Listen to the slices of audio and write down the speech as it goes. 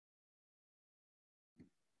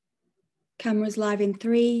Cameras live in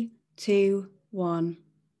 3, 2, 1.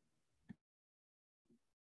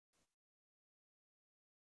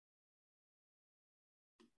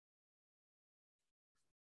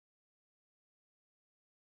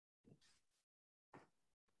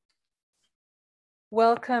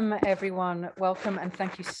 Welcome, everyone. Welcome, and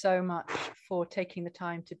thank you so much for taking the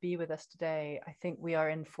time to be with us today. I think we are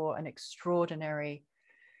in for an extraordinary,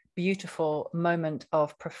 beautiful moment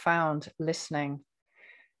of profound listening.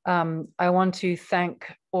 I want to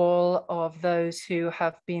thank all of those who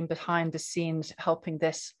have been behind the scenes helping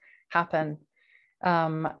this happen,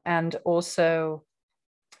 and also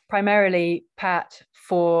primarily Pat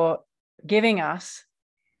for giving us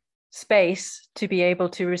space to be able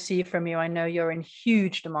to receive from you. I know you're in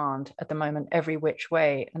huge demand at the moment, every which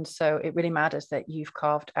way. And so it really matters that you've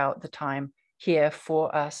carved out the time here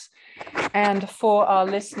for us. And for our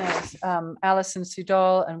listeners, Alison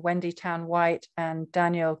Sudol and Wendy Tan White and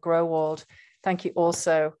Daniel Growald, thank you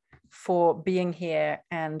also for being here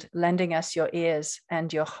and lending us your ears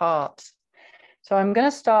and your heart. So I'm going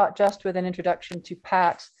to start just with an introduction to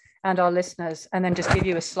Pat and our listeners, and then just give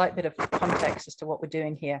you a slight bit of context as to what we're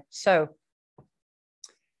doing here. So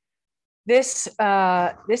this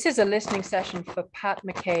is a listening session for Pat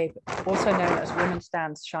McCabe, also known as Women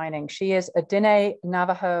Stands Shining. She is a Dine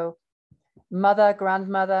Navajo mother,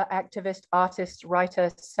 grandmother, activist, artist,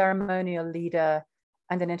 writer, ceremonial leader,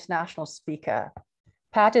 and an international speaker.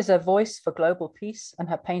 Pat is a voice for global peace, and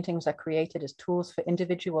her paintings are created as tools for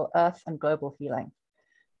individual earth and global healing.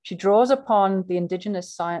 She draws upon the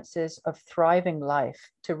indigenous sciences of thriving life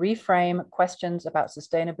to reframe questions about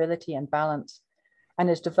sustainability and balance, and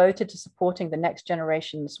is devoted to supporting the next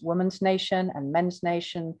generation's women's nation and men's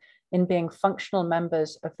nation in being functional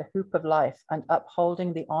members of the hoop of life and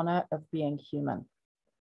upholding the honor of being human.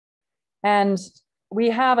 And we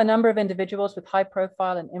have a number of individuals with high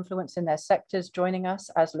profile and influence in their sectors joining us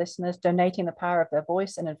as listeners, donating the power of their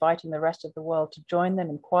voice and inviting the rest of the world to join them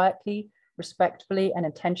in quietly, respectfully, and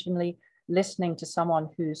intentionally listening to someone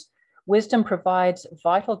whose wisdom provides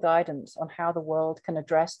vital guidance on how the world can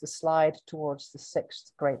address the slide towards the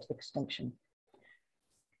 6th great extinction.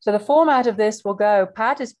 So the format of this will go,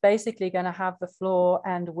 Pat is basically going to have the floor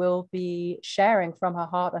and will be sharing from her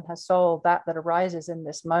heart and her soul that arises in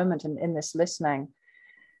this moment and in this listening.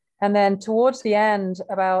 And then towards the end,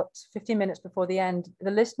 about 15 minutes before the end, the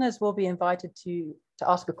listeners will be invited to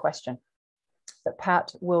ask a question that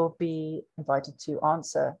Pat will be invited to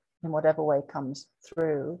answer in whatever way comes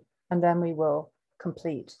through, and then we will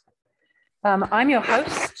complete. I'm your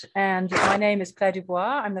host, and my name is Claire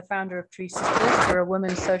Dubois. I'm the founder of Tree Sisters. We're a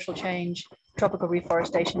women's social change tropical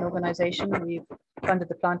reforestation organization. We've funded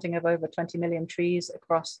the planting of over 20 million trees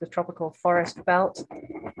across the tropical forest belt.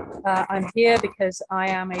 I'm here because I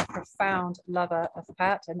am a profound lover of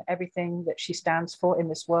Pat and everything that she stands for in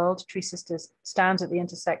this world. Tree Sisters stands at the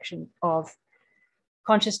intersection of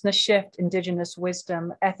consciousness shift, indigenous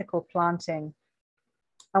wisdom, ethical planting,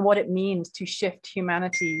 and what it means to shift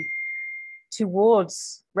humanity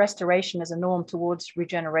towards restoration as a norm, towards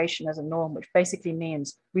regeneration as a norm, which basically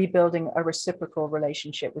means rebuilding a reciprocal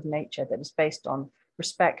relationship with nature that is based on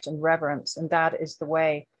respect and reverence. And that is the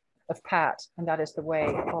way of Pat, and that is the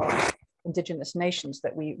way of indigenous nations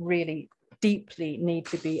that we really deeply need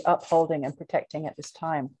to be upholding and protecting at this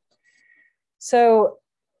time. So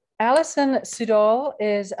Alison Sudol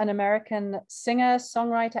is an American singer,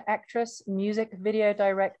 songwriter, actress, music video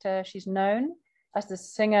director. She's known as the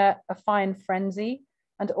singer A Fine Frenzy,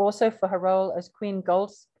 and also for her role as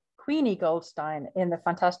Queenie Goldstein in the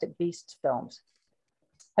Fantastic Beasts films.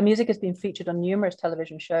 Her music has been featured on numerous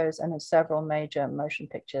television shows and in several major motion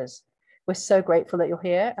pictures. We're so grateful that you're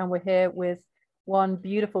here, and we're here with one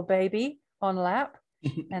beautiful baby on lap.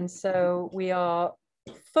 And so we are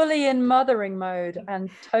fully in mothering mode and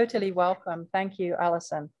totally welcome. Thank you,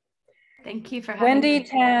 Alison. Thank you for having me. Wendy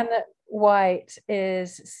Tan White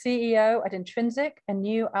is CEO at Intrinsic, a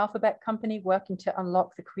new alphabet company working to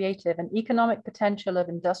unlock the creative and economic potential of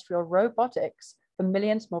industrial robotics for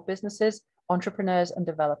millions more businesses, entrepreneurs, and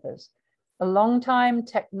developers. A longtime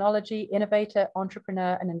technology innovator,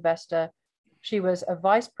 entrepreneur, and investor, she was a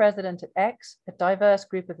vice president at X, a diverse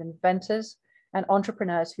group of inventors and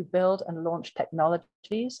entrepreneurs who build and launch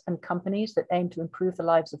technologies and companies that aim to improve the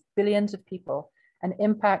lives of billions of people and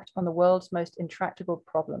impact on the world's most intractable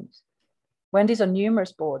problems. Wendy's on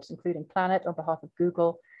numerous boards, including Planet on behalf of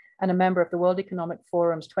Google, and a member of the World Economic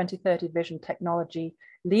Forum's 2030 Vision Technology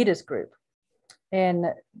Leaders Group.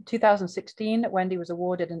 In 2016, Wendy was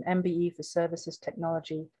awarded an MBE for Services,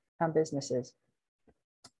 Technology, and Businesses.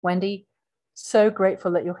 Wendy, so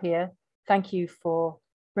grateful that you're here. Thank you for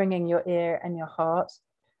bringing your ear and your heart.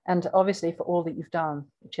 and obviously for all that you've done,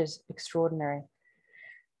 which is extraordinary.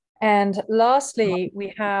 And lastly,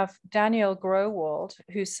 we have Daniel Growald,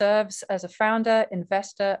 who serves as a founder,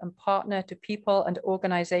 investor, and partner to people and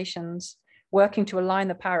organizations working to align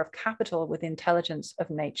the power of capital with the intelligence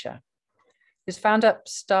of nature. His founder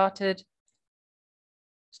started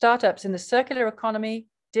startups in the circular economy,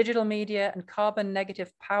 digital media, and carbon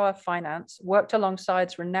negative power finance, worked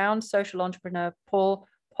alongside renowned social entrepreneur Paul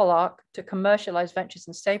Pollock to commercialize ventures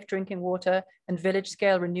in safe drinking water and village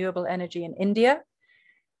scale renewable energy in India,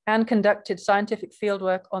 and conducted scientific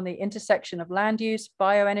fieldwork on the intersection of land use,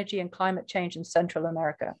 bioenergy, and climate change in Central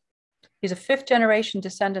America. He's a fifth generation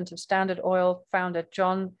descendant of Standard Oil founder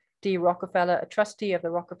John D. Rockefeller, a trustee of the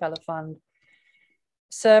Rockefeller Fund,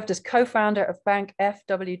 served as co-founder of Bank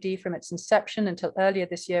FWD from its inception until earlier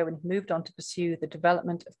this year when he moved on to pursue the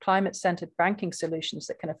development of climate-centered banking solutions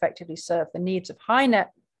that can effectively serve the needs of high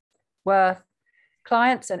net worth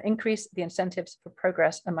clients and increase the incentives for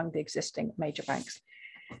progress among the existing major banks.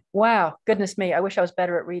 Wow, goodness me, I wish I was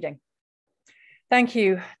better at reading. Thank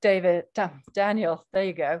you, Daniel, there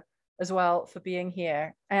you go, as well for being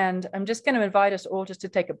here. And I'm just going to invite us all just to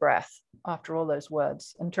take a breath after all those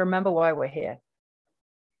words and to remember why we're here.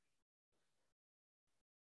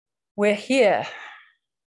 We're here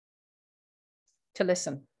to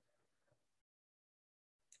listen.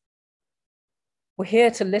 We're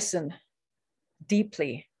here to listen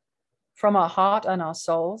deeply from our heart and our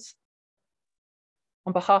souls,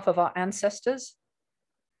 on behalf of our ancestors,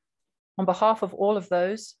 on behalf of all of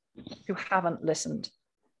those who haven't listened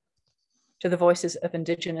to the voices of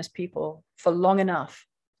Indigenous people for long enough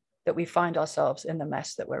that we find ourselves in the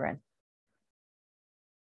mess that we're in.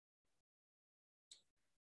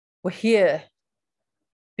 We're here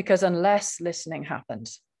because unless listening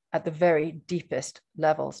happens at the very deepest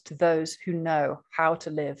levels to those who know how to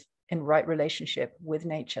live in right relationship with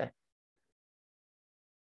nature,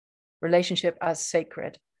 relationship as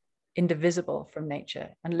sacred, indivisible from nature,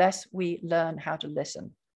 unless we learn how to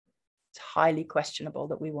listen, it's highly questionable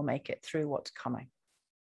that we will make it through what's coming.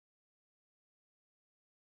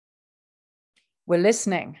 We're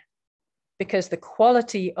listening because the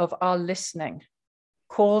quality of our listening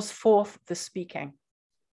calls forth the speaking.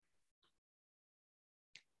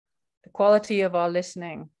 The quality of our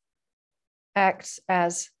listening acts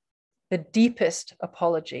as the deepest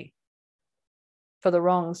apology for the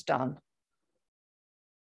wrongs done,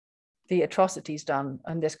 the atrocities done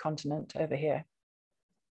on this continent over here,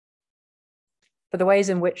 for the ways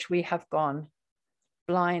in which we have gone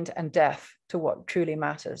blind and deaf to what truly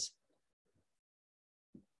matters.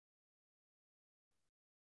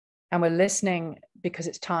 And we're listening because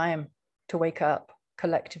it's time to wake up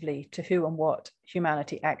collectively to who and what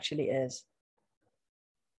humanity actually is.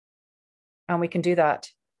 And we can do that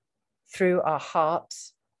through our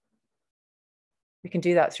hearts. We can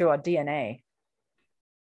do that through our DNA.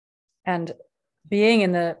 And being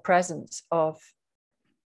in the presence of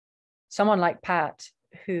someone like Pat,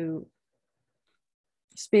 who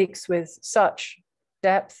speaks with such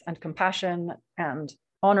depth and compassion and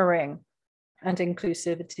honoring and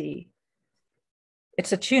inclusivity,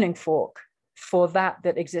 it's a tuning fork for that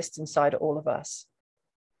exists inside all of us.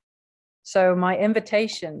 So my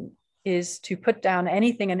invitation is to put down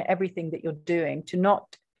anything and everything that you're doing, to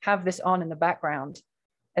not have this on in the background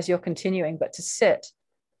as you're continuing, but to sit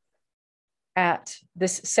at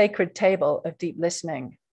this sacred table of deep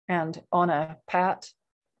listening and honor Pat's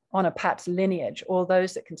lineage, all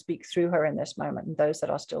those that can speak through her in this moment and those that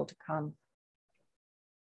are still to come.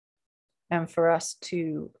 And for us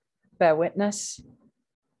to bear witness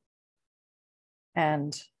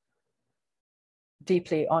and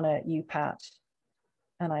deeply honor you, Pat.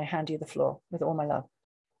 And I hand you the floor with all my love.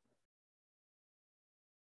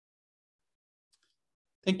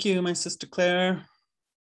 Thank you, my sister Claire.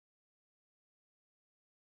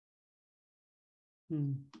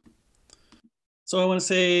 So I want to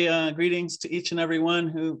say greetings to each and everyone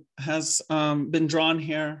who has been drawn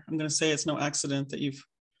here. I'm going to say it's no accident that if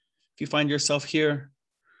you find yourself here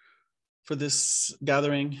for this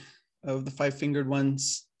gathering of the five-fingered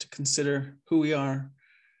ones, to consider who we are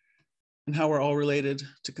and how we're all related,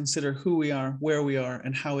 to consider who we are, where we are,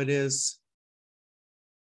 and how it is.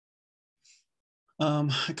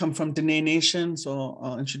 I come from Dine Nation, so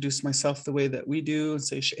I'll introduce myself the way that we do and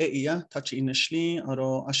say She'e'ia, Tachi Inishli,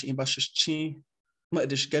 Aro Ashi Imbashchi,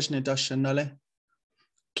 Madish Geshne Dashanale,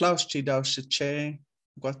 Klaus Chi Daushiche,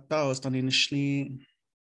 Guataos Daninishli.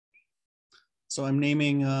 So I'm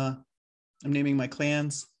naming my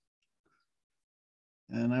clans.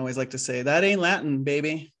 And I always like to say, that ain't Latin,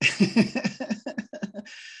 baby.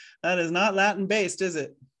 That is not Latin based, is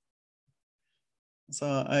it?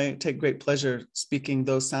 So I take great pleasure speaking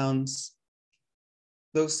those sounds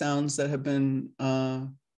that have been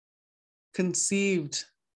conceived,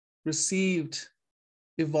 received,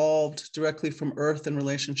 evolved directly from earth in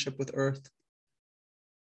relationship with earth.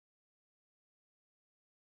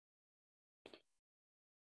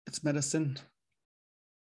 It's medicine.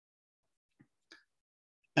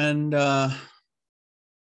 And I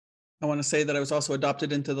want to say that I was also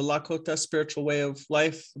adopted into the Lakota spiritual way of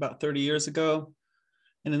life about 30 years ago.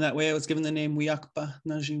 And in that way, I was given the name Wiakpa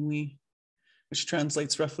Najinwi, which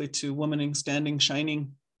translates roughly to womaning, standing,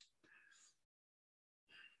 shining.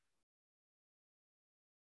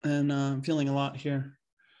 And I'm feeling a lot here.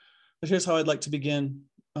 But here's how I'd like to begin.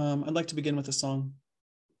 I'd like to begin with a song.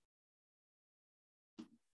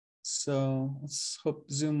 So let's hope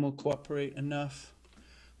Zoom will cooperate enough.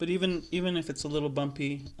 But even if it's a little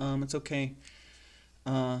bumpy, it's okay.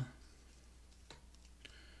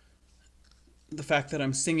 The fact that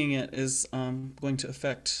I'm singing it is going to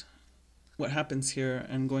affect what happens here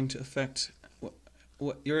and going to affect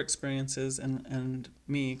what your experience is and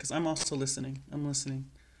me, because I'm also listening. I'm listening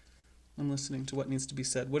to what needs to be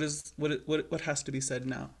said. What has to be said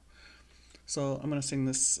now? So I'm going to sing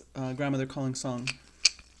this grandmother calling song.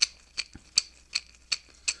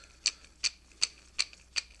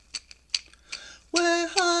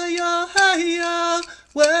 We-ha-ya, hey-ya,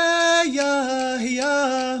 we-ya,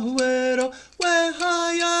 ya, we-ro,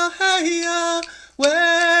 we-ha-ya, hey-ya,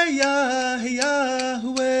 we-ya, ya,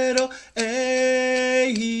 we-ro,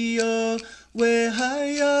 eh-yo,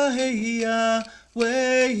 we-ha-ya, hey-ya,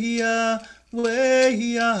 we-ya,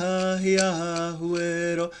 we-ya, ya,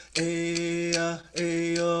 we-ro, eh-ya,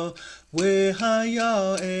 eh-yo,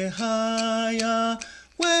 we-ha-ya, eh-ha-ya,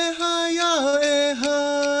 we-ha-ya,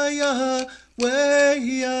 eh-ha-ya,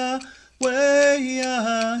 we-ya,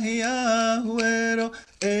 we-ya, ya, we-ro,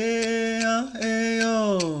 eh-ya,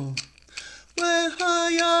 eh-yo.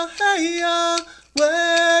 We-ha-ya, hey-ya,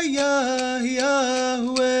 we-ya, ya,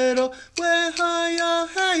 we-ro, we-ha-ya,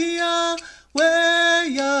 hey-ya,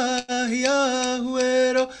 we-ya, ya,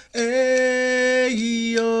 we-ro,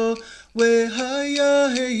 eh-yo. We-ha-ya,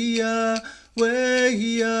 hey-ya,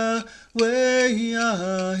 we-ya,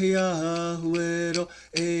 we-ya, ya, we-ro,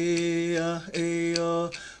 eh-ya,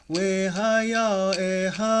 eh-yo. We-ha-ya,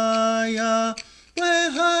 eh-ha-ya,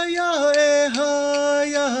 we-ha-ya,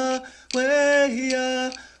 eh-ha-ya,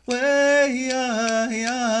 we-ya, we-ya,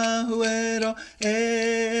 ya, we-ro,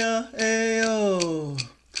 eh-ya, eh-yo.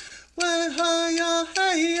 We-ha-ya,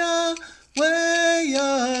 hey-ya,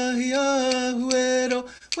 we-ya, ya, we-ro,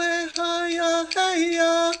 we-ha-ya,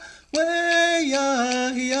 hey-ya,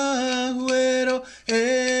 we-ya, ya, we-ro,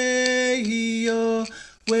 eh-yo.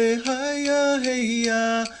 We-ha-ya,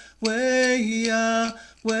 hey-ya, we-ya,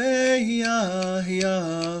 we-ya,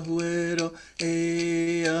 ya, we-ro,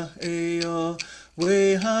 eh-ya, eh-yo.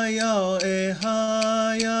 We-ha-ya,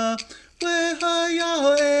 eh-ha-ya,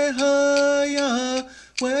 we-ha-ya, eh-ha-ya,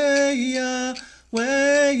 we-ya,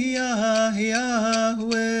 we-ya, ya,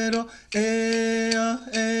 we-ro, eh-ya,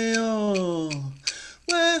 eh-yo.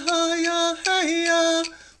 We-ha-ya, hey-ya,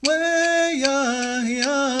 we-ya,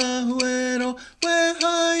 ya, we-ro,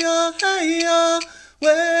 we-ha-ya, hey-ya,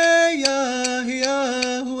 we-ya, ya,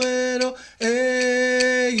 we-ro,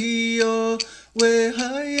 eh-yo.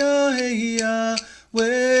 We-ha-ya, hey-ya,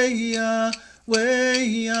 we-ya,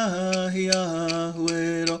 we-ya, ya,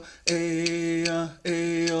 we-ro, eh-ya,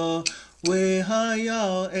 eh-yo.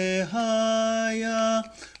 We-ha-ya, eh-ha-ya,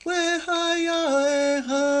 we-ha-ya,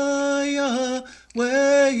 eh-ha-ya,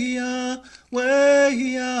 we-ya,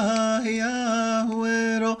 we-ya, ya,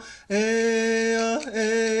 we-ro, eh-ya,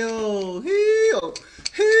 eh-yo. Hee-yo,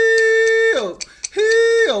 hee-yo,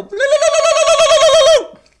 hee-yo.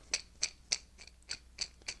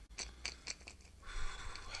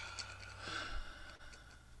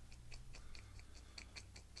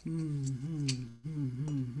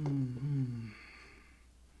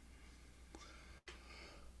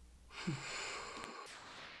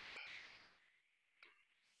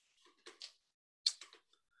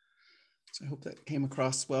 So I hope that came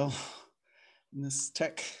across well in this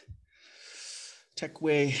tech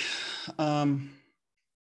way. So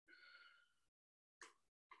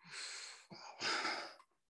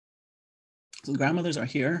grandmothers are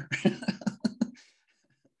here.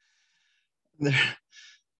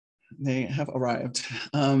 They have arrived.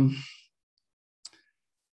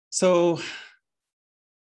 So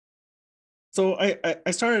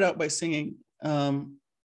I started out by singing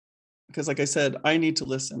because, like I said, I need to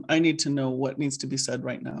listen. I need to know what needs to be said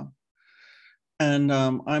right now. And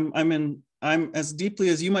I'm as deeply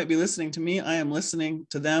as you might be listening to me. I am listening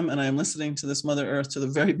to them, and I am listening to this Mother Earth to the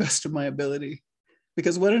very best of my ability.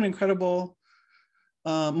 because what an incredible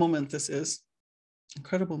moment this is.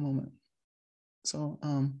 Incredible moment. So,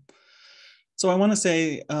 so I want to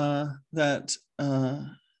say that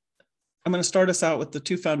I'm going to start us out with the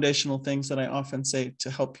two foundational things that I often say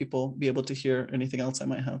to help people be able to hear anything else I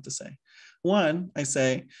might have to say. One, I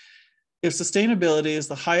say, if sustainability is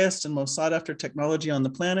the highest and most sought after technology on the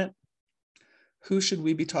planet, who should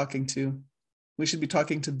we be talking to? We should be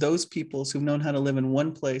talking to those peoples who've known how to live in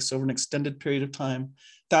one place over an extended period of time,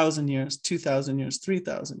 1,000 years, 2,000 years,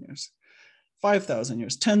 3,000 years, 5,000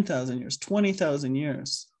 years, 10,000 years, 20,000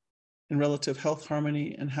 years in relative health,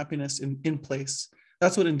 harmony, and happiness in place.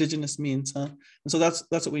 That's what Indigenous means, huh? And so that's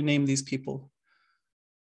what we name these people.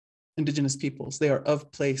 Indigenous peoples. They are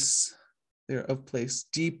of place. They are of place,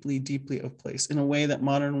 deeply, deeply of place, in a way that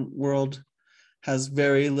modern world has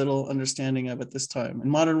very little understanding of at this time. In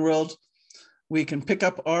modern world, we can pick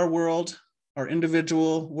up our world, our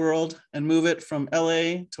individual world, and move it from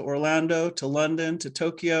LA to Orlando to London to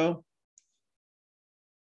Tokyo.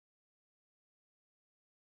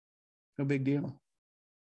 No big deal.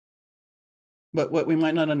 But what we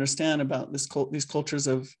might not understand about these cultures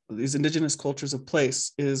of these indigenous cultures of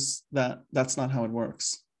place is that that's not how it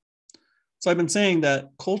works. So I've been saying that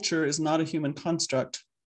culture is not a human construct.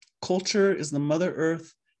 Culture is the Mother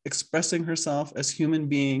Earth expressing herself as human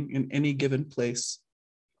being in any given place.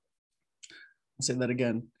 I'll say that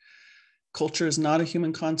again. Culture is not a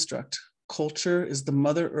human construct. Culture is the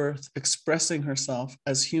Mother Earth expressing herself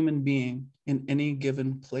as human being in any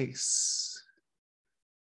given place.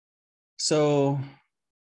 So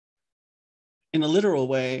in a literal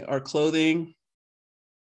way, our clothing,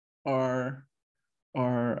 our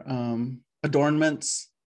adornments,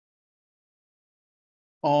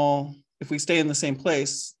 all, if we stay in the same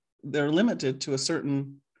place, they're limited to a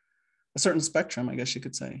certain spectrum, I guess you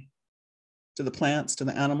could say, to the plants, to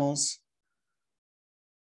the animals.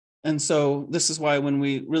 And so this is why when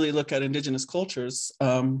we really look at indigenous cultures,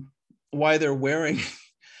 why they're wearing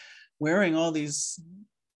all these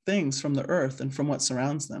things from the earth and from what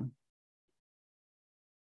surrounds them.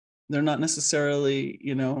 They're not necessarily,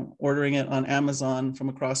 ordering it on Amazon from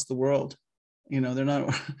across the world. They're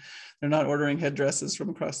not ordering headdresses from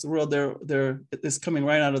across the world. It's coming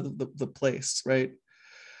right out of the place, right?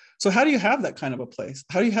 So how do you have that kind of a place?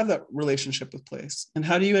 How do you have that relationship with place? And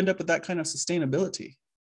how do you end up with that kind of sustainability?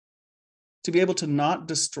 To be able to not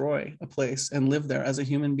destroy a place and live there as a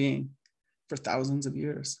human being for thousands of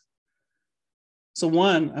years. So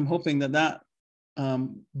one, I'm hoping that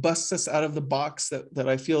busts us out of the box that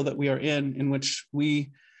I feel that we are in which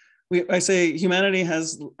I say humanity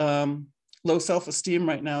has low self-esteem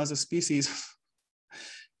right now as a species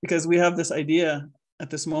because we have this idea at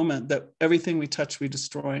this moment that everything we touch, we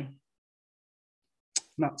destroy.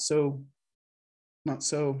 Not so. Not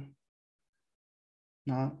so.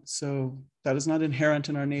 Not so. That is not inherent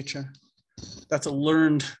in our nature. That's a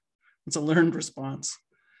learned response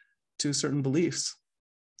to certain beliefs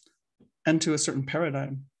and to a certain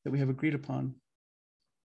paradigm that we have agreed upon.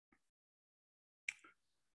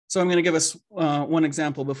 So I'm going to give us one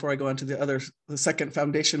example before I go on to the second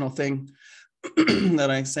foundational thing that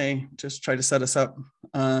I say, just try to set us up.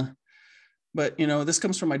 But this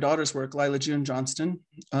comes from my daughter's work, Lila June Johnston,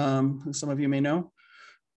 who some of you may know.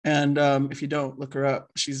 And if you don't, look her up.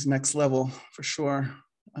 She's next level for sure,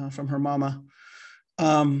 from her mama.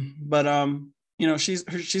 She's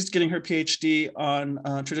getting her PhD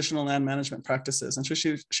on traditional land management practices. And so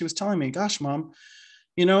she was telling me, gosh, Mom,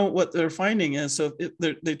 what they're finding is, so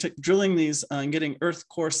they take drilling these and getting earth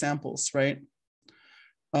core samples, right?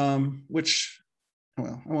 Which,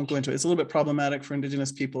 well, I won't go into it. It's a little bit problematic for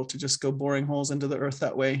indigenous people to just go boring holes into the earth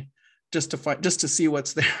that way, just to see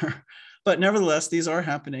what's there. But nevertheless, these are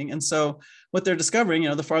happening. And so what they're discovering,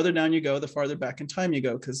 the farther down you go, the farther back in time you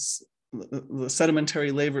go, because the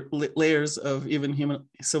sedimentary layers of even human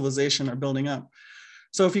civilization are building up.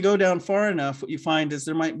 So if you go down far enough, what you find is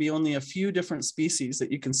there might be only a few different species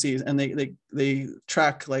that you can see, and they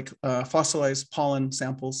track like fossilized pollen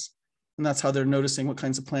samples, and that's how they're noticing what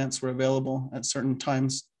kinds of plants were available at certain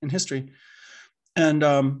times in history. And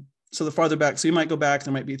so the farther back, so you might go back,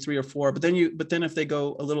 there might be 3 or 4, but then if they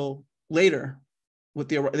go a little later,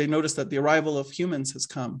 they notice that the arrival of humans has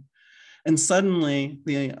come. And suddenly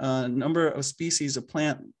the number of species of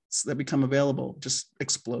plants that become available just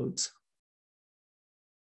explodes.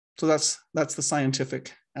 So that's the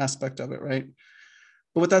scientific aspect of it, right?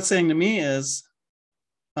 But what that's saying to me is,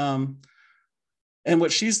 and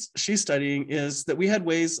what she's studying is that we had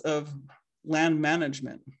ways of land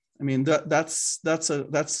management. I mean, that's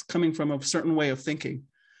coming from a certain way of thinking.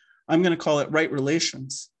 I'm going to call it right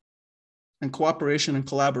relations and cooperation and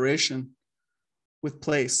collaboration with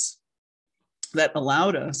place that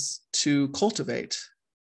allowed us to cultivate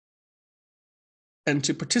and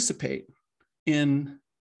to participate in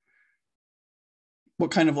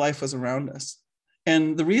what kind of life was around us.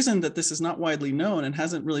 And the reason that this is not widely known and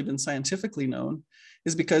hasn't really been scientifically known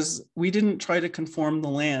is because we didn't try to conform the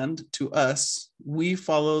land to us. We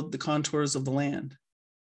followed the contours of the land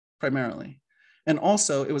primarily. And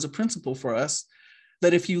also it was a principle for us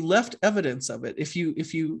that if you left evidence of it, if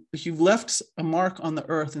you left a mark on the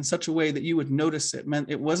earth in such a way that you would notice it, meant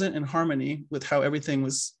it wasn't in harmony with how everything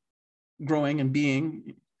was growing and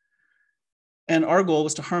being. And our goal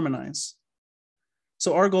was to harmonize.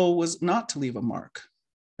 So our goal was not to leave a mark.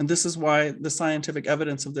 And this is why the scientific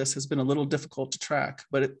evidence of this has been a little difficult to track,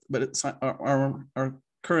 but it's our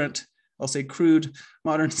current, I'll say crude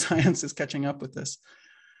modern science is catching up with this.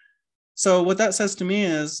 So what that says to me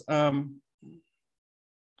is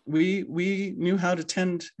we knew how to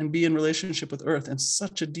tend and be in relationship with Earth in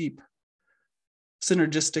such a deep,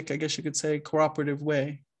 synergistic, I guess you could say, cooperative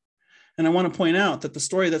way. And I want to point out that the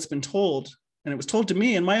story that's been told, and it was told to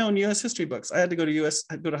me in my own US history books. I had to go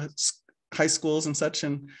to high schools and such,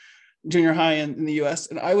 and junior high in the US,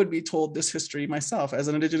 and I would be told this history myself as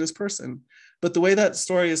an Indigenous person. But the way that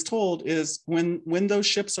story is told is when those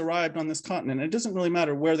ships arrived on this continent, it doesn't really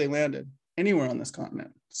matter where they landed, anywhere on this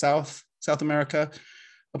continent, South America,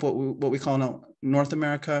 of what we call now North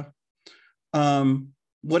America.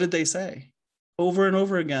 What did they say? Over and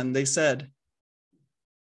over again, they said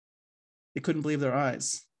they couldn't believe their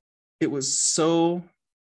eyes. It was so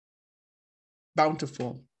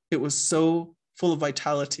bountiful. It was so full of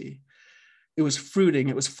vitality. It was fruiting,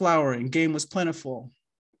 it was flowering, game was plentiful.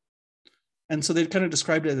 And so they kind of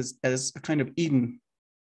described it as a kind of Eden,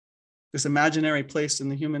 this imaginary place in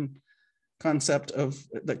the human concept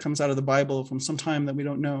that comes out of the Bible from some time that we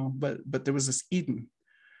don't know, but there was this Eden.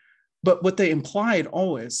 But what they implied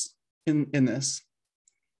always in this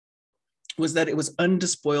was that it was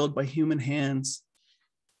undespoiled by human hands.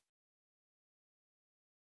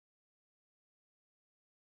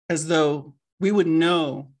 As though we would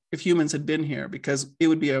know if humans had been here, because it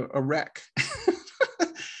would be a wreck.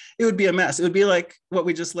 It would be a mess. It would be like what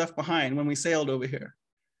we just left behind when we sailed over here.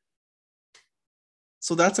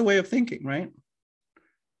 So that's a way of thinking, right?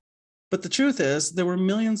 But the truth is, there were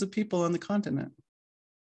millions of people on the continent.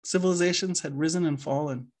 Civilizations had risen and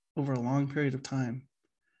fallen over a long period of time.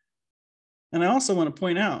 And I also want to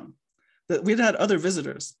point out that we'd had other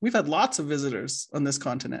visitors. We've had lots of visitors on this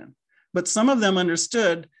continent, but some of them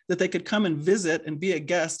understood that they could come and visit and be a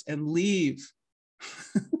guest and leave.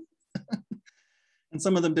 And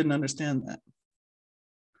some of them didn't understand that.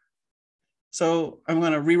 So I'm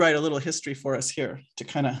going to rewrite a little history for us here to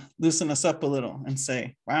kind of loosen us up a little and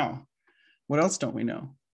say, wow, what else don't we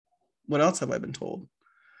know? What else have I been told?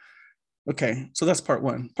 Okay, so that's part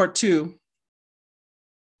one. Part two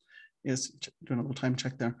is doing a little time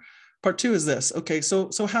check there. Part two is this. Okay, so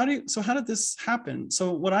how did this happen?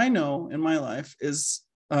 So what I know in my life is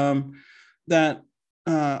that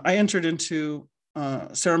I entered into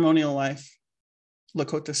ceremonial life,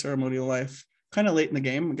 Lakota ceremonial life, kind of late in the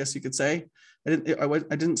game, I guess you could say. I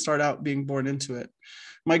didn't start out being born into it.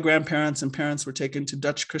 My grandparents and parents were taken to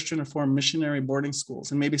Dutch Christian Reformed missionary boarding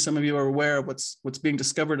schools. And maybe some of you are aware of what's being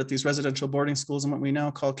discovered at these residential boarding schools in what we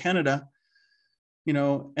now call Canada, you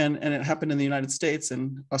know, and it happened in the United States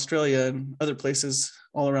and Australia and other places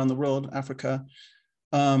all around the world, Africa,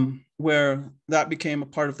 where that became a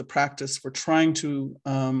part of the practice for trying to,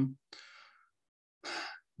 I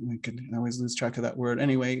always lose track of that word.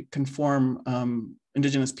 Anyway, conform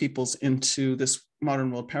Indigenous peoples into this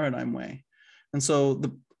modern world paradigm way. And so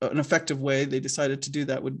an effective way they decided to do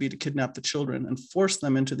that would be to kidnap the children and force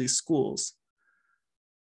them into these schools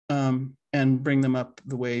and bring them up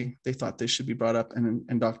the way they thought they should be brought up and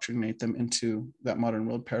indoctrinate them into that modern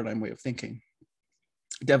world paradigm way of thinking.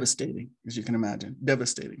 Devastating, as you can imagine,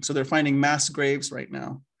 devastating. So they're finding mass graves right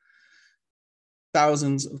now.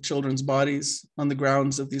 Thousands of children's bodies on the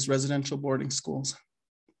grounds of these residential boarding schools.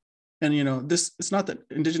 And, you know, it's not that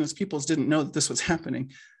Indigenous peoples didn't know that this was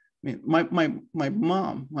happening. I mean, my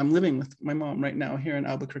mom, I'm living with my mom right now here in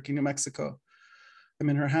Albuquerque, New Mexico. I'm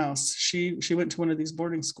in her house. She went to one of these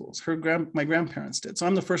boarding schools. My grandparents did. So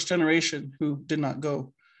I'm the first generation who did not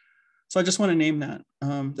go. So I just want to name that,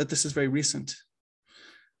 that this is very recent.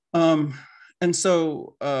 And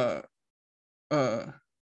so,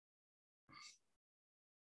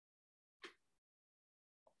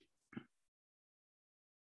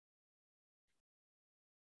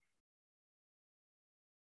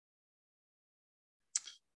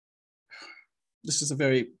 this is a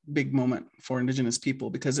very big moment for Indigenous people,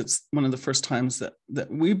 because it's one of the first times that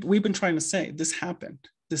we've been trying to say, this happened,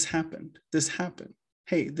 this happened, this happened.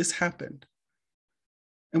 Hey, this happened.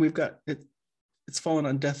 And we've got it, it's fallen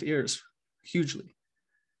on deaf ears hugely.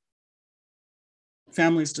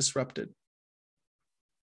 Families disrupted,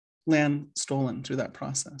 land stolen through that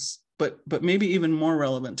process. But maybe even more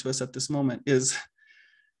relevant to us at this moment is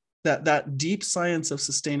that deep science of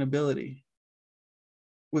sustainability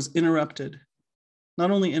was interrupted, not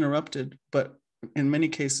only interrupted, but in many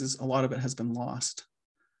cases, a lot of it has been lost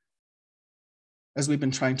as we've been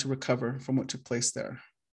trying to recover from what took place there.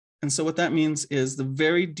 And so what that means is the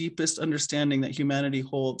very deepest understanding that humanity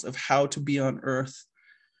holds of how to be on Earth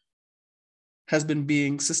has been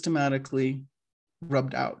being systematically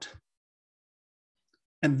rubbed out.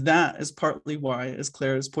 And that is partly why, as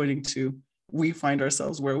Claire is pointing to, we find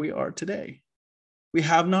ourselves where we are today. We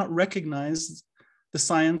have not recognized the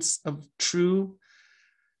science of true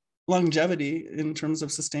longevity in terms of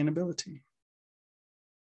sustainability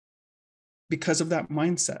because of that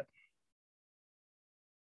mindset.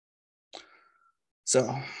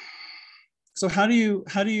 So how do you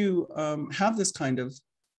have this kind of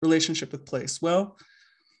relationship with place? Well,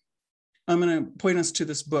 I'm going to point us to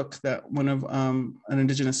this book that one of an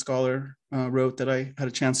Indigenous scholar wrote that I had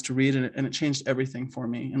a chance to read, and it changed everything for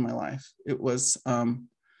me in my life. It was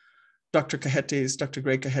Dr.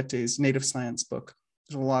 Greg Cajete's Native Science book.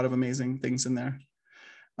 There's a lot of amazing things in there.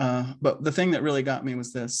 But the thing that really got me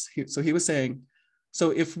was this. He was saying,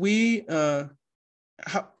 so if we,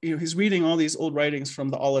 he's reading all these old writings from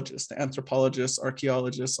the ologists, the anthropologists,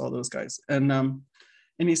 archaeologists, all those guys. And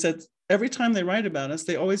he said, every time they write about us,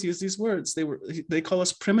 they always use these words. They call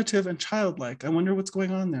us primitive and childlike. I wonder what's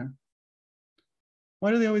going on there.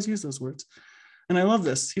 Why do they always use those words? And I love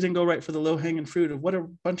this. He didn't go right for the low-hanging fruit of what a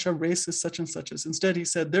bunch of racist such and such is. Instead, he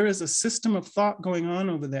said, there is a system of thought going on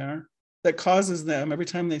over there that causes them, every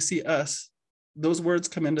time they see us, those words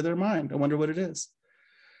come into their mind. I wonder what it is.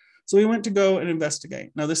 So he went to go and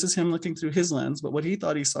investigate. Now, this is him looking through his lens, but what he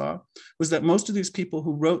thought he saw was that most of these people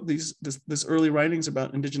who wrote this early writings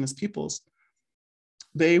about Indigenous peoples,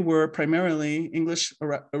 they were primarily English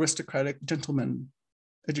aristocratic gentlemen,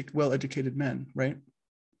 well-educated men, right?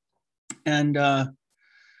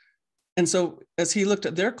 And so as he looked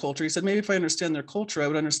at their culture, he said, maybe if I understand their culture, I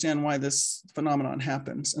would understand why this phenomenon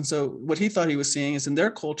happens. And so what he thought he was seeing is in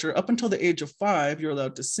their culture, up until the age of 5, you're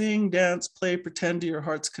allowed to sing, dance, play, pretend to your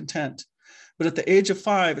heart's content. But at the age of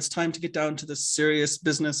 5, it's time to get down to the serious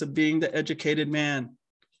business of being the educated man.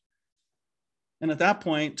 And at that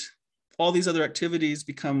point, all these other activities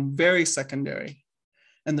become very secondary.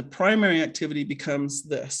 And the primary activity becomes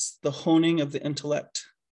this, the honing of the intellect.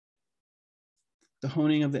 The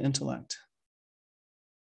honing of the intellect.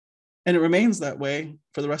 And it remains that way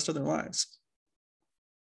for the rest of their lives.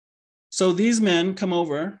 So these men come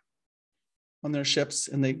over on their ships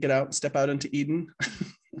and they get out, step out into Eden.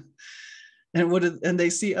 And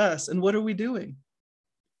they see us. And what are we doing?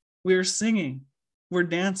 We're singing, we're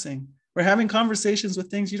dancing, we're having conversations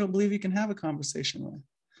with things you don't believe you can have a conversation with.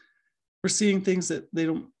 We're seeing things that they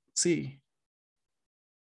don't see.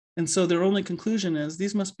 And so their only conclusion is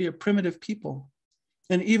these must be a primitive people.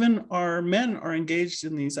 And even our men are engaged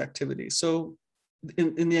in these activities. So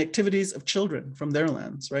in the activities of children from their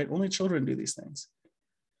lens, right? Only children do these things.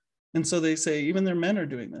 And so they say, even their men are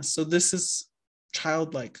doing this. So this is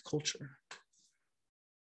childlike culture.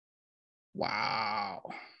 Wow.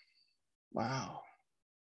 Wow.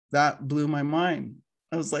 That blew my mind.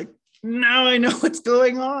 I was like, now I know what's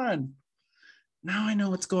going on. Now I know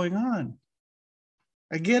what's going on.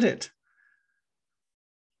 I get it.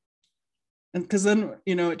 And because then,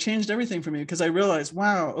 it changed everything for me, because I realized,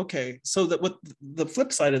 wow, okay, so that what the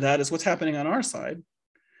flip side of that is what's happening on our side.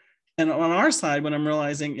 And on our side, what I'm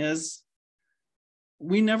realizing is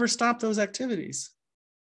we never stop those activities.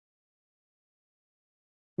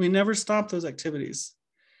 We never stop those activities.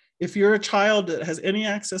 If you're a child that has any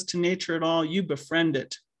access to nature at all, you befriend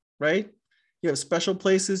it, right? You have special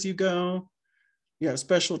places you go. You have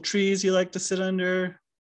special trees you like to sit under.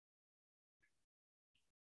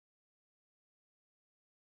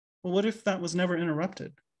 Well, what if that was never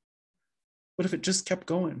interrupted? What if it just kept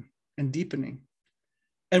going and deepening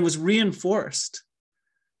and was reinforced?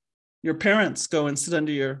 Your parents go and sit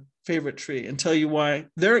under your favorite tree and tell you why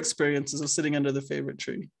their experiences of sitting under the favorite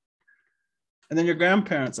tree. And then your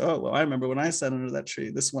grandparents, oh, well, I remember when I sat under that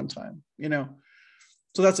tree this one time,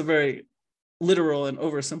 So that's a very literal and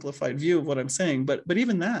oversimplified view of what I'm saying. But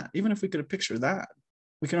even that, even if we could picture that,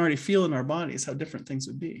 we can already feel in our bodies how different things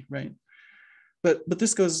would be, right? But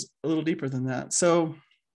this goes a little deeper than that. So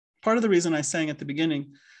part of the reason I sang at the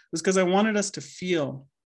beginning was because I wanted us to feel.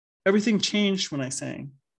 Everything changed when I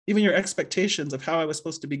sang. Even your expectations of how I was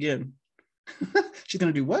supposed to begin. She's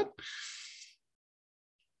going to do what?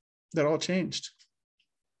 That all changed.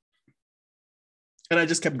 And I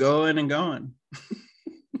just kept going and going.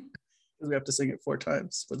 Because we have to sing it 4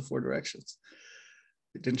 times for the 4 directions.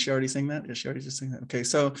 Didn't she already sing that? Yeah, she already just sang that. Okay,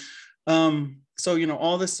 so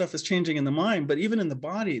all this stuff is changing in the mind, but even in the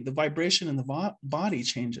body, the vibration in the body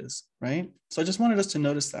changes, right? So I just wanted us to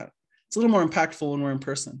notice that. It's a little more impactful when we're in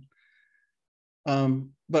person.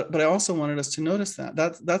 But I also wanted us to notice that.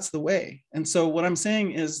 That's the way. And so what I'm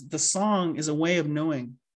saying is the song is a way of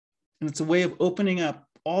knowing, and it's a way of opening up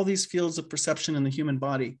all these fields of perception in the human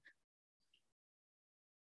body,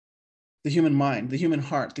 the human mind, the human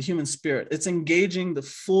heart, the human spirit. It's engaging the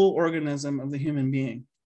full organism of the human being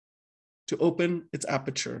to open its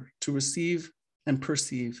aperture, to receive and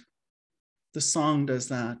perceive. The song does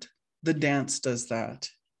that. The dance does that.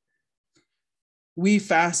 We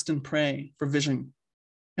fast and pray for vision.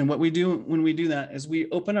 And what we do when we do that is we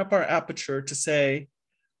open up our aperture to say,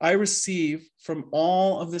 I receive from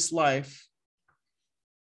all of this life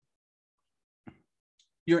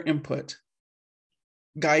your input.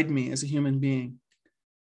 Guide me as a human being.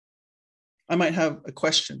 I might have a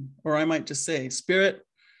question, or I might just say, Spirit,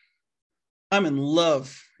 I'm in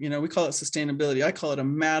love. We call it sustainability. I call it a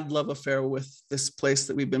mad love affair with this place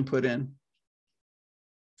that we've been put in.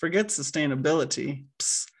 Forget sustainability.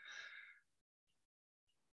 Psst.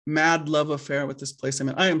 Mad love affair with this place I'm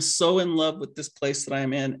in. I am so in love with this place that I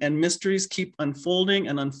am in, and mysteries keep unfolding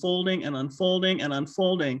and unfolding and unfolding and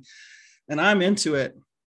unfolding. And I'm into it.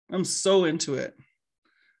 I'm so into it.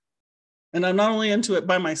 And I'm not only into it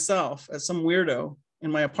by myself as some weirdo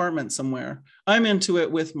in my apartment somewhere. I'm into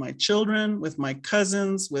it with my children, with my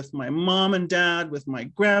cousins, with my mom and dad, with my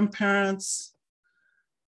grandparents,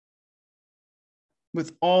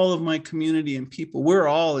 with all of my community and people. We're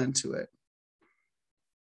all into it.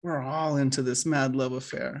 We're all into this mad love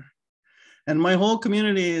affair. And my whole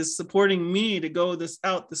community is supporting me to go this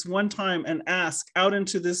one time and ask out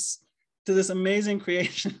into this amazing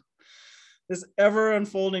creation, this ever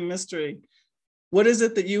unfolding mystery. What is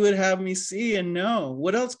it that you would have me see and know?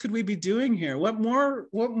 What else could we be doing here? What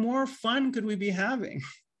more fun could we be having?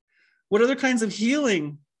 What other kinds of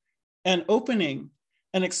healing and opening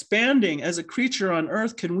and expanding as a creature on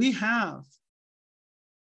earth can we have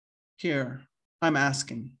here? I'm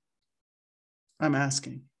asking. And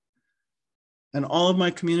all of my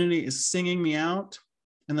community is singing me out.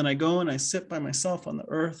 And then I go and I sit by myself on the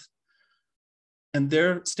earth. And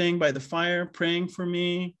they're staying by the fire, praying for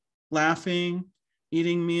me, laughing,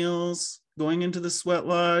 eating meals, going into the sweat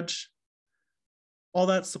lodge, all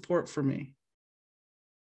that support for me.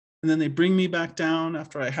 And then they bring me back down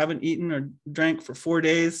after I haven't eaten or drank for 4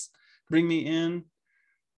 days, bring me in,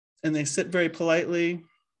 and they sit very politely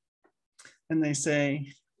and they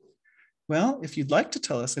say, well, if you'd like to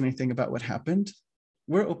tell us anything about what happened,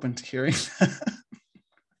 we're open to hearing that.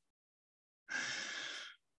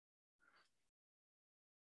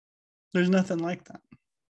 There's nothing like that.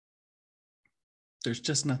 There's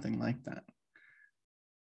just nothing like that.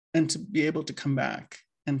 And to be able to come back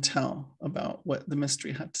and tell about what the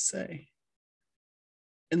mystery had to say.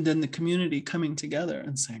 And then the community coming together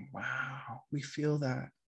and saying, wow, we feel that.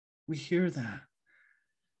 We hear that.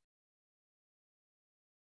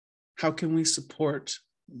 How can we support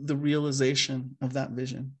the realization of that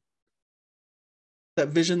vision? That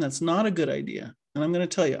vision that's not a good idea. And I'm going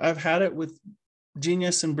to tell you, I've had it with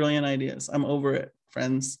genius and brilliant ideas. I'm over it,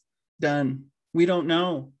 friends. Done. We don't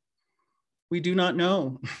know. We do not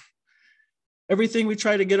know. Everything we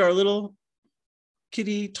try to get our little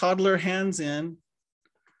kitty toddler hands in,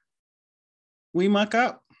 we muck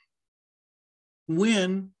up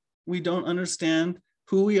when we don't understand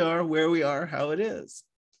who we are, where we are, how it is.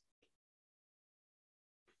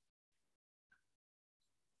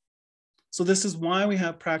 So this is why we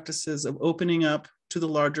have practices of opening up to the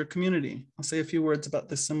larger community. I'll say a few words about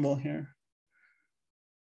this symbol here.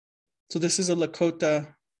 So this is a Lakota.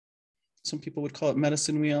 Some people would call it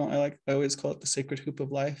medicine wheel. I always call it the sacred hoop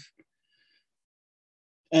of life.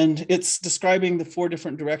 And it's describing the 4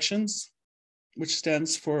 different directions, which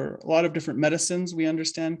stands for a lot of different medicines we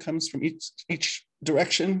understand comes from each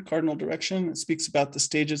direction, cardinal direction. It speaks about the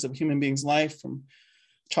stages of a human being's life from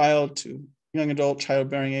child to young adult,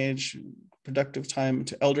 childbearing age, productive time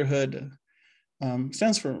to elderhood.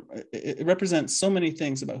 It represents so many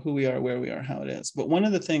things about who we are, where we are, how it is. But one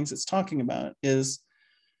of the things it's talking about is,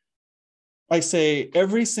 I say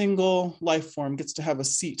every single life form gets to have a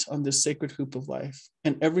seat on this sacred hoop of life.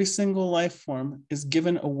 And every single life form is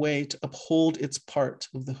given a way to uphold its part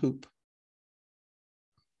of the hoop.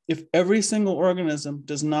 if every single organism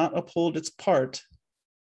does not uphold its part,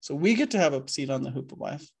 so we get to have a seat on the hoop of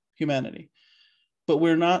life, humanity, but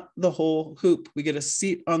we're not the whole hoop. We get a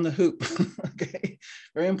seat on the hoop. Okay,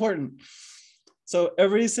 very important. So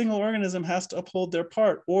every single organism has to uphold their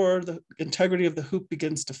part, or the integrity of the hoop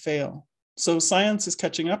begins to fail. So science is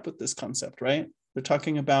catching up with this concept, right? They're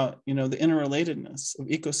talking about, the interrelatedness of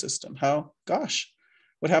ecosystem. How, gosh,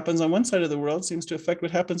 what happens on one side of the world seems to affect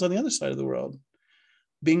what happens on the other side of the world.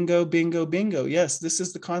 Bingo, bingo, bingo. Yes, this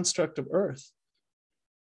is the construct of Earth.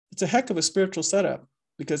 It's a heck of a spiritual setup,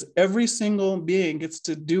 because every single being gets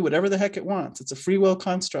to do whatever the heck it wants. It's a free will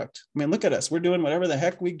construct. I mean, look at us. We're doing whatever the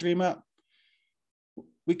heck we dream up.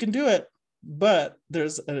 We can do it, but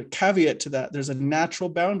there's a caveat to that. There's a natural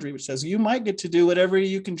boundary which says you might get to do whatever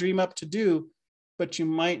you can dream up to do, but you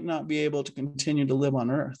might not be able to continue to live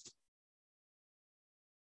on Earth.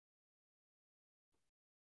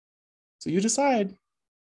 So you decide.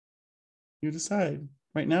 You decide.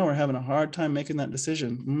 Right now, we're having a hard time making that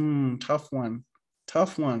decision. Tough one.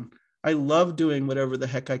 Tough one. I love doing whatever the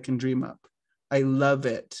heck I can dream up. I love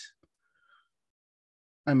it.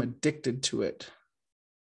 I'm addicted to it.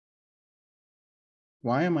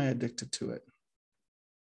 Why am I addicted to it?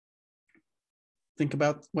 Think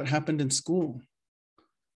about what happened in school.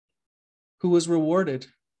 Who was rewarded?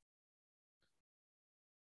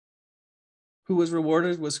 Who was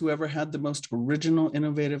rewarded was whoever had the most original,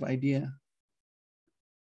 innovative idea.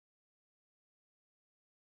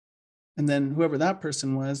 And then whoever that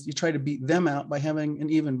person was, you try to beat them out by having an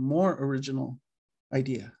even more original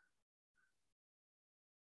idea.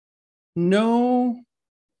 No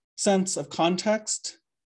sense of context,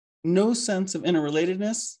 no sense of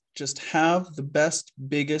interrelatedness, just have the best,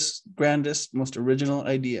 biggest, grandest, most original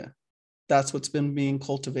idea. That's what's been being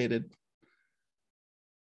cultivated.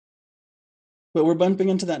 But we're bumping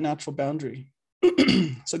into that natural boundary.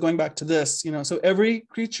 So going back to this, so every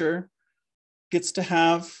creature gets to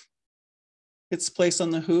have its place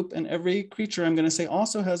on the hoop, and every creature, I'm going to say,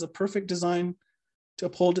 also has a perfect design to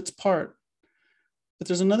uphold its part. But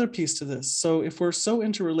there's another piece to this. So if we're so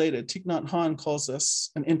interrelated, Thich Nhat Hanh calls us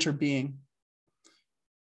an interbeing.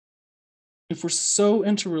 If we're so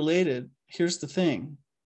interrelated, here's the thing.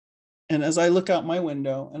 And as I look out my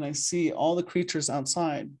window and I see all the creatures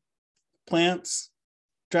outside, plants,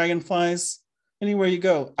 dragonflies, anywhere you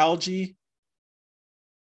go, algae,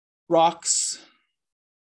 rocks,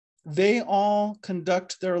 they all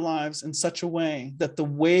conduct their lives in such a way that the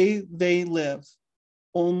way they live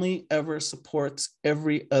only ever supports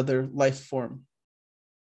every other life form.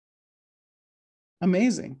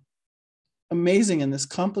 Amazing. Amazing in this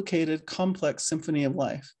complicated, complex symphony of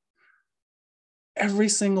life. Every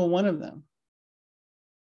single one of them.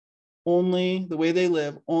 Only the way they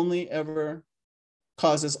live only ever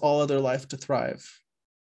causes all other life to thrive.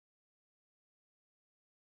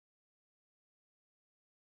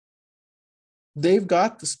 They've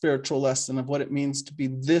got the spiritual lesson of what it means to be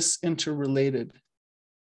this interrelated.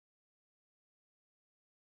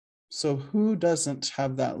 So who doesn't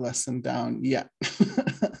have that lesson down yet?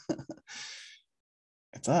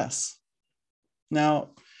 It's us.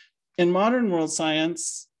 Now, in modern world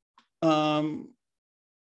science, and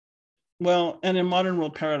in modern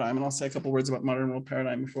world paradigm, and I'll say a couple words about modern world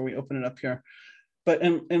paradigm before we open it up here. But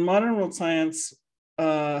in modern world science,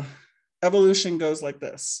 evolution goes like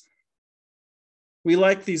this. We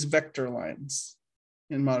like these vector lines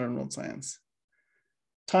in modern world science.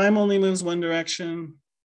 Time only moves one direction.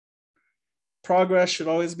 Progress should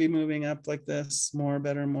always be moving up like this. More,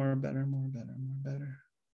 better, more, better, more, better, more, better.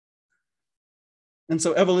 And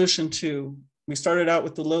so evolution too, we started out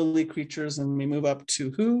with the lowly creatures and we move up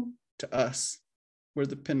to who? To us. We're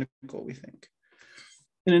the pinnacle, we think.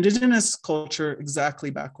 In indigenous culture,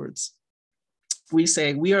 exactly backwards. We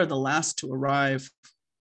say we are the last to arrive.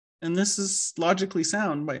 And this is logically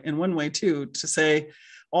sound in one way too, to say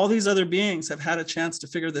all these other beings have had a chance to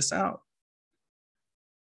figure this out.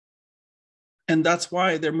 And that's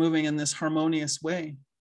why they're moving in this harmonious way.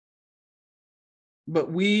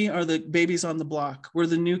 But we are the babies on the block. We're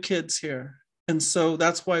the new kids here. And so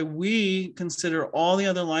that's why we consider all the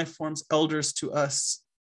other life forms elders to us.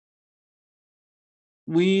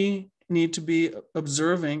 We need to be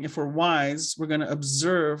observing. If we're wise, we're going to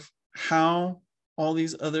observe how all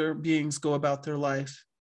these other beings go about their life.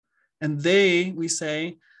 And they, we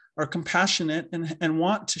say, are compassionate and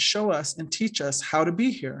want to show us and teach us how to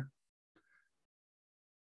be here.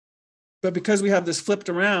 But because we have this flipped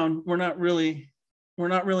around, we're not really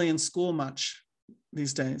in school much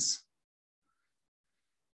these days.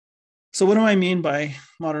 So what do I mean by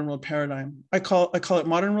modern world paradigm? I call it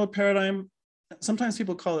modern world paradigm sometimes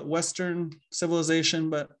people call it Western civilization,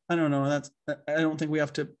 but I don't know. I don't think we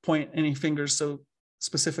have to point any fingers so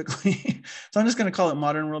specifically. So I'm just going to call it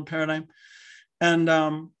modern world paradigm. And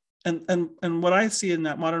what I see in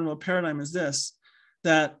that modern world paradigm is this,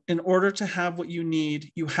 that in order to have what you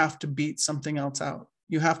need, you have to beat something else out.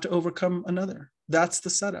 You have to overcome another. That's the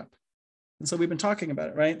setup. And so we've been talking about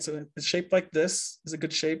it, right? So it's shaped like this is a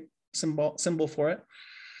good shape symbol for it.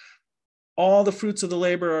 All the fruits of the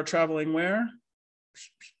labor are traveling where?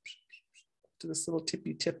 To this little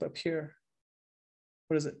tippy tip up here.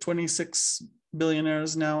 What is it? 26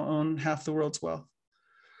 billionaires now own half the world's wealth.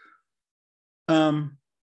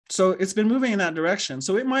 So it's been moving in that direction.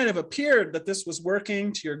 So it might have appeared that this was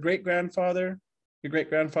working to your great-grandfather. Your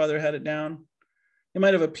great-grandfather had it down. It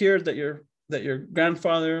might have appeared that your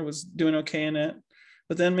grandfather was doing okay in it.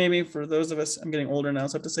 But then maybe for those of us, I'm getting older now,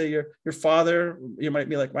 so I have to say your father, you might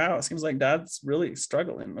be like, wow, it seems like dad's really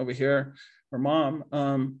struggling over here, or mom.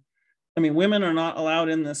 I mean, women are not allowed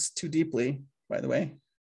in this too deeply, by the way.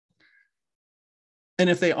 And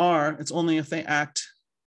if they are, it's only if they act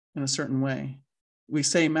in a certain way. We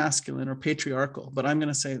say masculine or patriarchal, but I'm going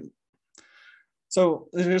to say, so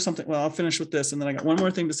here's something, well, I'll finish with this, and then I got one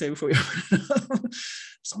more thing to say before we open it up.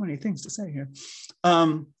 So many things to say here.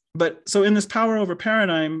 But so in this power over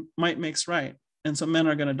paradigm, might makes right. And so men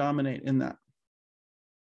are going to dominate in that.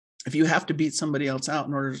 If you have to beat somebody else out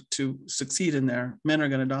in order to succeed in there, men are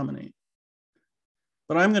going to dominate.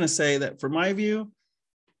 But I'm going to say that for my view,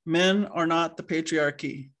 men are not the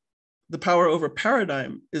patriarchy. The power over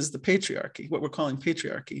paradigm is the patriarchy, what we're calling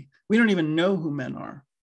patriarchy. We don't even know who men are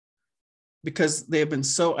because they have been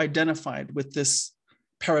so identified with this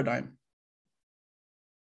paradigm.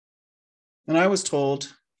 And I was told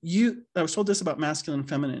this about masculine and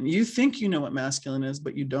feminine. You think you know what masculine is,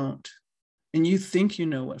 but you don't. And you think you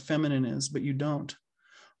know what feminine is, but you don't.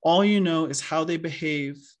 All you know is how they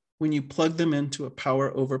behave when you plug them into a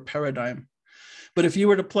power over paradigm. But if you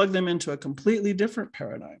were to plug them into a completely different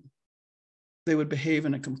paradigm, they would behave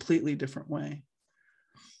in a completely different way.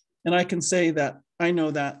 And I can say that I know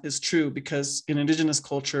that is true because in Indigenous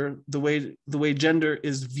culture, the way gender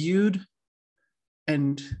is viewed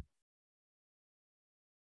and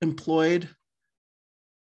employed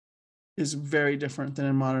is very different than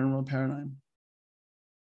in modern world paradigm.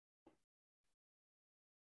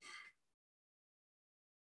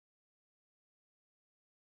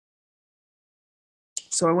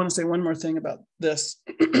 So I want to say one more thing about this.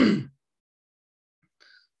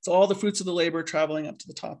 So all the fruits of the labor traveling up to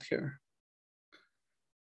the top here.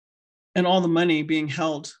 And all the money being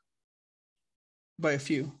held by a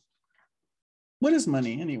few. What is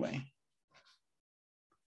money anyway?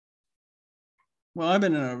 Well, I've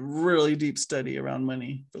been in a really deep study around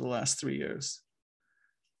money for the last 3 years.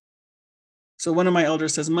 So one of my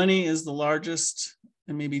elders says, money is the largest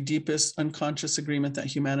and maybe deepest unconscious agreement that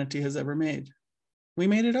humanity has ever made. We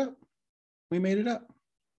made it up. We made it up.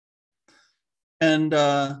 And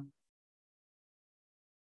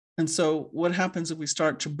so what happens if we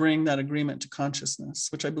start to bring that agreement to consciousness,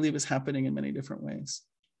 which I believe is happening in many different ways?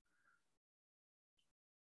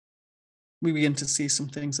 We begin to see some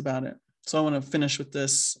things about it. So I want to finish with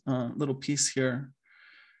this little piece here.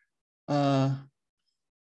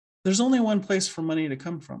 There's only one place for money to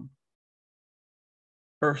come from: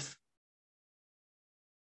 Earth.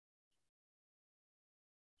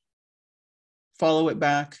 Follow it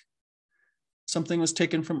back. Something was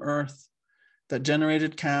taken from Earth that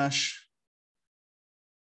generated cash.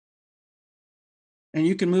 And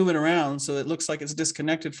you can move it around so it looks like it's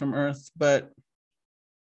disconnected from Earth, but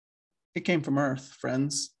it came from Earth,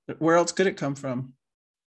 friends. Where else could it come from?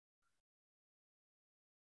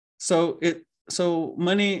 So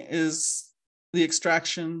money is the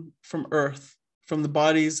extraction from Earth, from the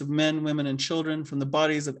bodies of men, women, and children, from the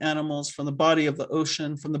bodies of animals, from the body of the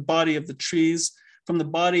ocean, from the body of the trees, from the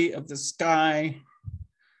body of the sky.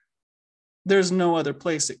 There's no other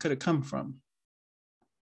place it could have come from.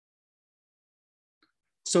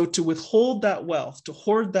 So to withhold that wealth, to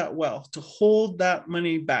hoard that wealth, to hold that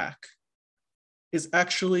money back is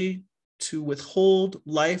actually to withhold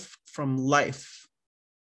life from life.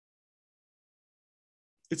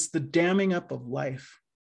 It's the damming up of life.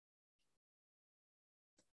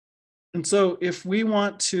 And so if we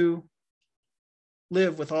want to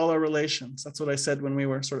live with all our relations, that's what I said when we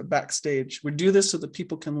were sort of backstage. We do this so that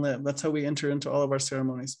people can live. That's how we enter into all of our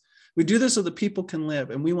ceremonies. We do this so that people can live,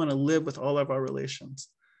 and we want to live with all of our relations.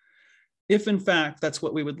 If in fact that's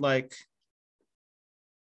what we would like,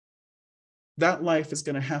 that life is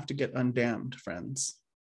going to have to get undammed, friends.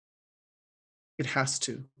 It has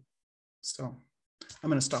to. So I'm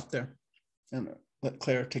going to stop there and let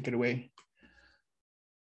Claire take it away.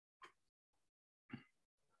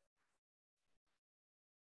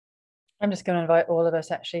 I'm just going to invite all of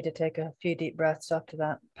us actually to take a few deep breaths after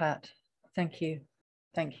that, Pat. Thank you.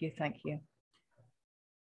 Thank you. Thank you.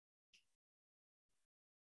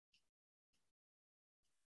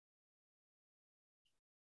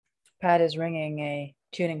 Pat is ringing a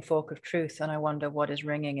tuning fork of truth, and I wonder what is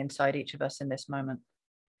ringing inside each of us in this moment.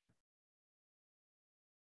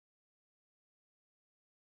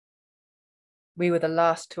 We were the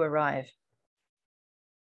last to arrive.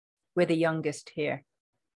 We're the youngest here.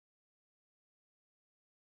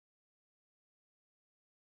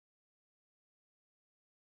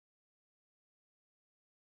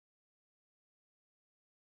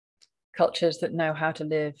 Cultures that know how to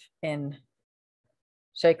live in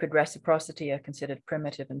sacred reciprocity are considered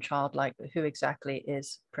primitive and childlike, but who exactly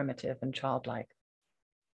is primitive and childlike?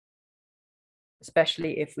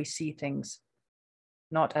 Especially if we see things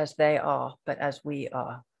not as they are, but as we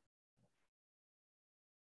are.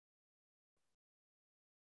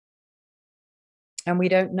 And we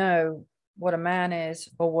don't know what a man is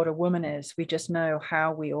or what a woman is. We just know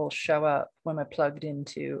how we all show up when we're plugged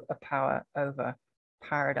into a power over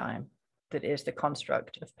paradigm that is the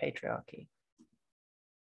construct of patriarchy.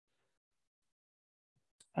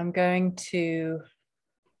 I'm going to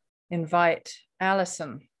invite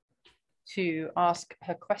Alison to ask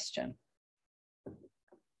her question.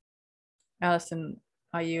 Alison,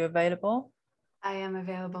 are you available? I am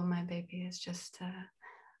available. My baby is just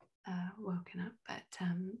woken up, but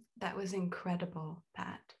that was incredible,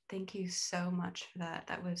 Pat. Thank you so much for that.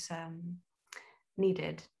 That was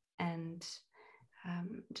needed and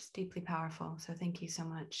just deeply powerful. So thank you so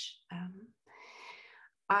much.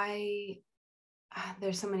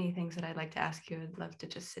 There's so many things that I'd like to ask you. I'd love to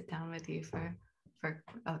just sit down with you for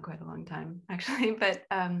quite a long time, actually. But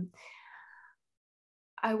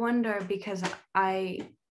I wonder, because I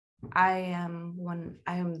am one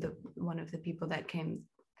of the people that came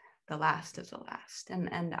the last of the last,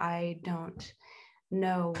 and I don't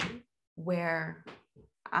know where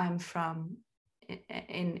I'm from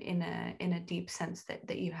in a deep sense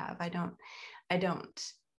that you have. I don't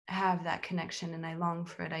have that connection, and I long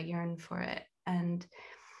for it. I yearn for it, and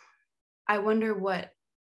I wonder what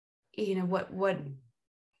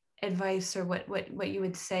advice or what you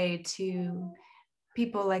would say to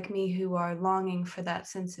people like me who are longing for that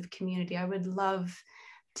sense of community. I would love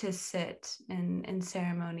to sit in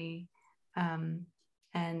ceremony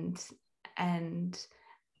and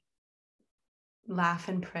laugh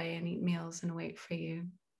and pray and eat meals and wait for you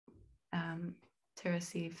to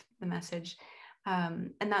receive the message.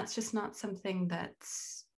 And that's just not something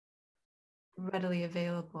that's readily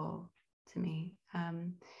available to me.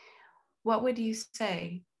 What would you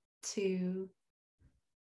say to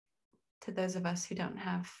those of us who don't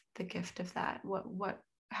have the gift of that?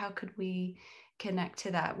 How could we connect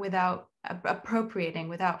to that without appropriating,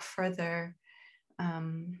 without further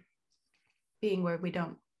being where we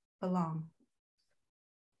don't belong?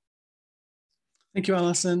 Thank you,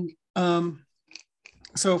 Alison.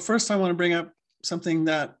 So first I want to bring up something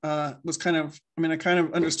that was I kind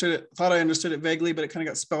of understood it, thought I understood it vaguely, but it kind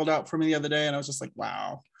of got spelled out for me the other day. And I was just like,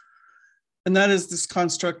 wow. And that is this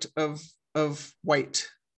construct of white.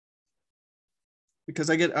 Because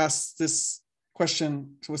I get asked this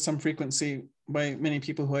question with some frequency by many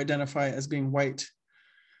people who identify as being white.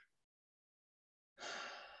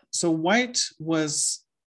 So white was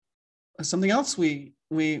something else we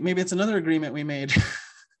maybe it's another agreement we made.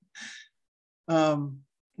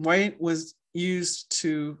 White was used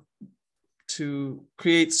to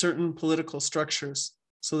create certain political structures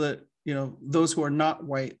so that, those who are not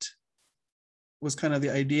white was kind of the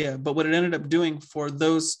idea. But what it ended up doing for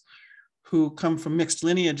those who come from mixed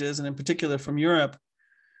lineages, and in particular from Europe,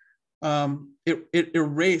 it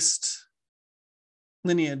erased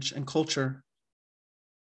lineage and culture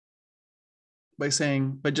by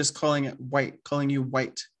just calling it white, calling you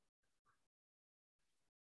white.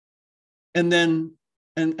 And then,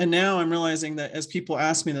 and now I'm realizing that as people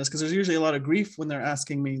ask me this, because there's usually a lot of grief when they're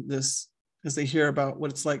asking me this, as they hear about what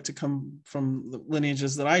it's like to come from the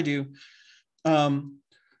lineages that I do.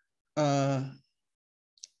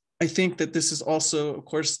 I think that this is also, of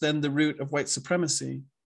course, then the root of white supremacy,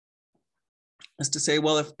 is to say,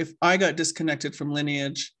 well, if I got disconnected from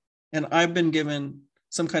lineage and I've been given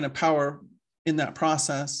some kind of power in that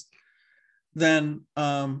process, then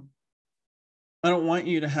I don't want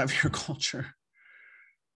you to have your culture.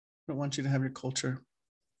 I don't want you to have your culture.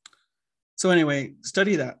 So anyway,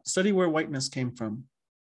 study that. Study where whiteness came from,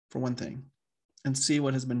 for one thing, and see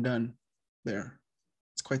what has been done there.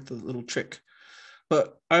 It's quite the little trick.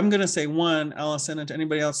 But I'm going to say one, Alison, and to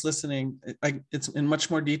anybody else listening, it's in much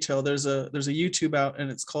more detail. There's a YouTube out, and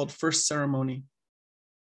it's called First Ceremony.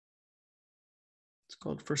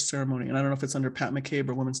 called First Ceremony. And I don't know if it's under Pat McCabe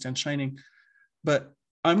or Women Stand Shining, but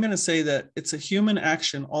I'm going to say that it's a human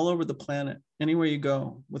action all over the planet, anywhere you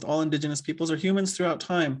go, with all Indigenous peoples or humans throughout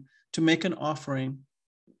time, to make an offering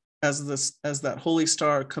as that holy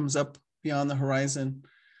star comes up beyond the horizon,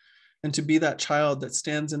 and to be that child that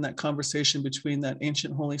stands in that conversation between that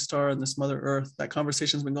ancient holy star and this Mother Earth. That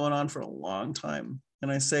conversation's been going on for a long time.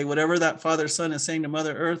 And I say, whatever that Father Son is saying to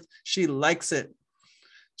Mother Earth, she likes it.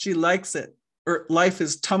 She likes it. Life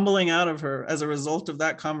is tumbling out of her as a result of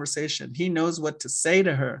that conversation. He knows what to say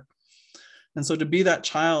to her. And so to be that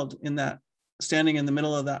child in that, standing in the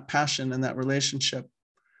middle of that passion and that relationship,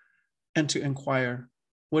 and to inquire,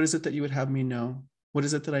 what is it that you would have me know? What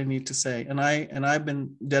is it that I need to say? And I've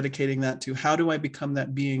been dedicating that to, how do I become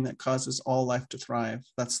that being that causes all life to thrive?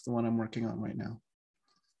 That's the one I'm working on right now.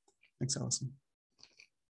 Thanks, Alison.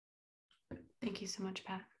 Thank you so much,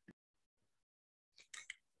 Pat.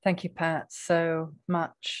 Thank you, Pat, so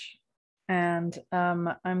much. And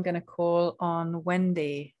I'm going to call on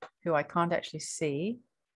Wendy, who I can't actually see.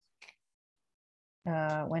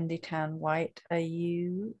 Wendy Tan White, are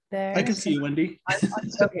you there? I can see you, Wendy.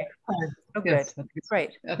 Okay. Oh, yes, good.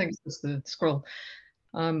 Great. I think it's just the scroll.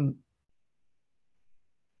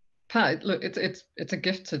 Pat, look, it's a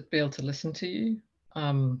gift to be able to listen to you.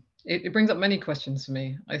 It brings up many questions for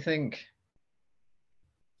me. I think,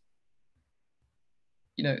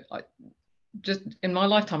 you know, just in my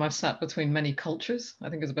lifetime, I've sat between many cultures, I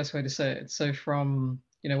think is the best way to say it. So from,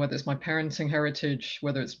 you know, whether it's my parenting heritage,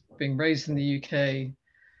 whether it's being raised in the UK,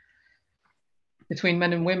 between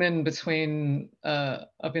men and women, between,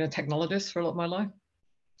 I've been a technologist for a lot of my life,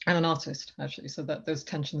 and an artist, actually. So that there's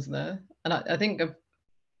tensions there. And I think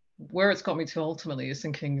where it's got me to ultimately is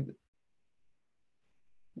thinking,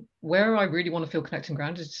 where I really want to feel connected and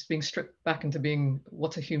grounded is just being stripped back into being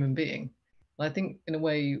what's a human being. And I think in a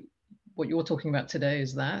way, what you're talking about today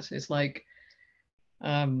is that. It's like,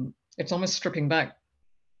 it's almost stripping back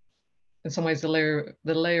in some ways the layer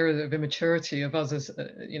of immaturity of us as,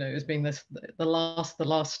 you know, as being this, the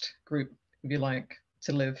last group, if you like,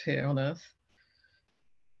 to live here on Earth.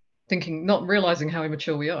 Thinking, not realizing how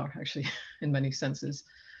immature we are, actually, in many senses.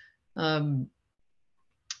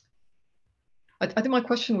 I think my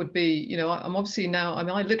question would be, you know, I'm obviously now, I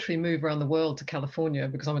mean, I literally move around the world to California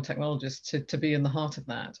because I'm a technologist to be in the heart of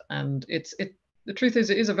that. And the truth is,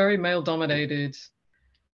 it is a very male-dominated,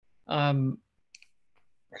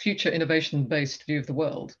 future innovation-based view of the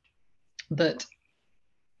world that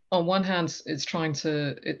on one hand, it's trying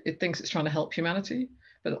to, it thinks it's trying to help humanity,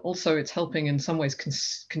 but also it's helping in some ways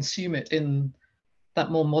consume it in that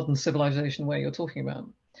more modern civilization way you're talking about.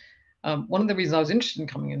 One of the reasons I was interested in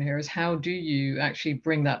coming in here is how do you actually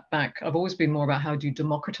bring that back? I've always been more about how do you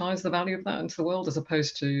democratize the value of that into the world, as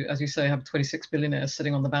opposed to, as you say, have 26 billionaires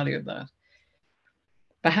sitting on the value of that.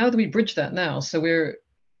 But how do we bridge that now? So we're,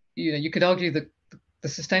 you know, you could argue that the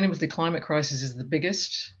sustainability climate crisis is the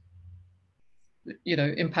biggest, you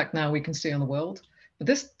know, impact now we can see on the world. But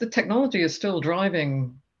the technology is still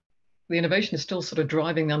driving, the innovation is still sort of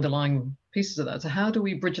driving the underlying pieces of that. So how do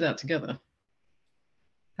we bridge that together?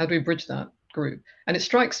 How do we bridge that group? And it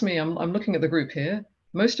strikes me, I'm looking at the group here,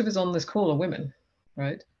 most of us on this call are women,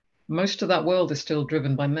 right? Most of that world is still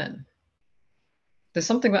driven by men. There's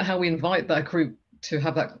something about how we invite that group to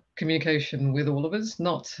have that communication with all of us,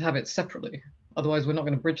 not have it separately. Otherwise, we're not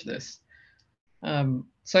going to bridge this.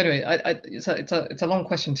 So anyway, it's a long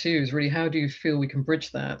question to you, is really how do you feel we can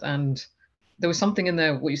bridge that? And there was something in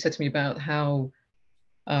there, what you said to me about how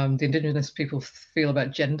the Indigenous people feel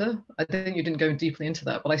about gender. I think you didn't go deeply into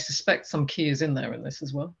that, but I suspect some key is in there in this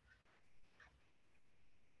as well.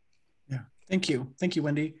 Yeah, thank you. Thank you,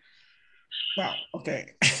 Wendy. Wow,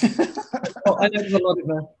 okay. Well, I know there's a lot in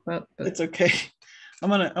there, but it's okay. I'm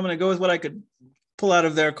gonna go with what I could pull out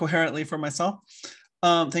of there coherently for myself.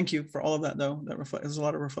 Thank you for all of that, though. There's a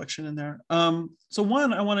lot of reflection in there. So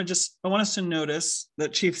one, I want us to notice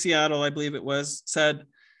that Chief Seattle, I believe it was, said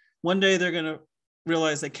one day they're gonna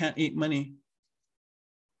realize they can't eat money.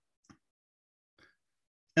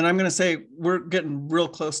 And I'm gonna say we're getting real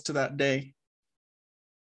close to that day.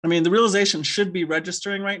 I mean, the realization should be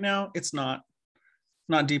registering right now. It's not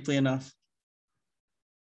deeply enough.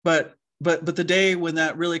 But the day when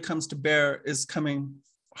that really comes to bear is coming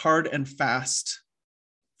hard and fast.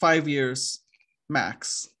 5 years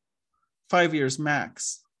max. 5 years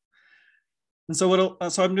max. And so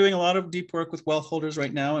so I'm doing a lot of deep work with wealth holders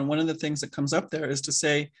right now. And one of the things that comes up there is to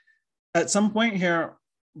say, at some point here,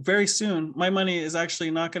 very soon, my money is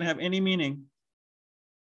actually not going to have any meaning.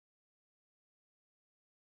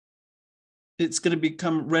 It's going to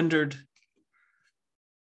become rendered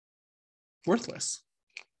worthless.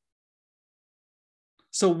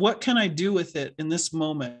 So what can I do with it in this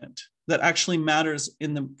moment that actually matters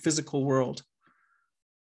in the physical world?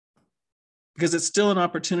 Because it's still an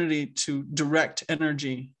opportunity to direct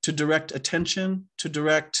energy, to direct attention, to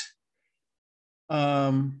direct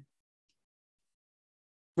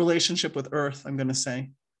relationship with Earth, I'm going to say.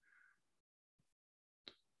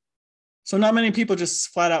 So not many people just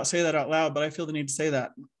flat out say that out loud, but I feel the need to say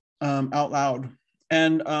that out loud.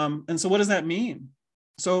 And so what does that mean?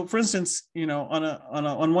 So for instance, you know,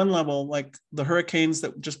 on one level, like the hurricanes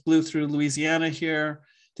that just blew through Louisiana here,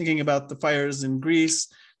 thinking about the fires in Greece,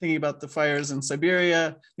 thinking about the fires in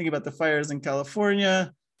Siberia, thinking about the fires in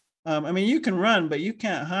California. I mean, you can run, but you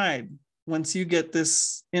can't hide once you get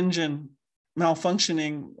this engine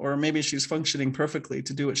malfunctioning, or maybe she's functioning perfectly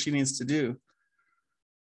to do what she needs to do.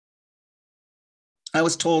 I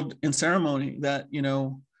was told in ceremony that, you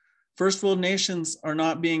know, first world nations are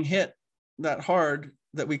not being hit that hard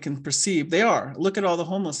that we can perceive. They are. Look at all the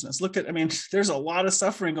homelessness. Look at, I mean, there's a lot of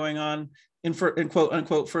suffering going on in quote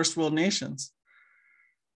unquote first world nations.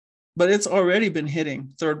 But it's already been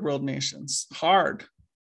hitting third world nations hard.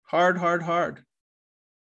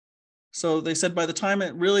 So they said by the time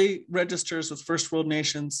it really registers with first world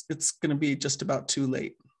nations, it's going to be just about too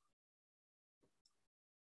late.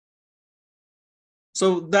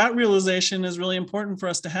 So that realization is really important for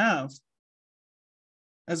us to have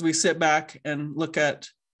as we sit back and look at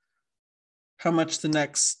how much the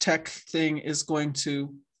next tech thing is going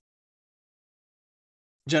to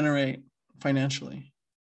generate financially.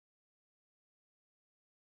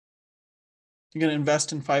 You're going to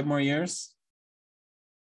invest in 5 more years.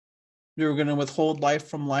 You're going to withhold life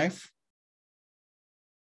from life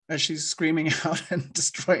as she's screaming out and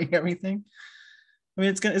destroying everything. I mean,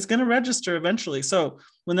 it's going to register eventually. So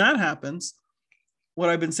when that happens, what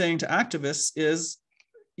I've been saying to activists is,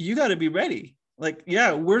 you got to be ready. Like,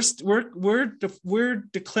 yeah, we're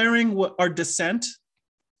declaring what our descent,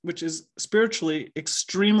 which is spiritually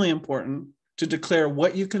extremely important, to declare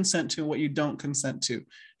what you consent to and what you don't consent to,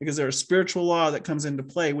 because there's a spiritual law that comes into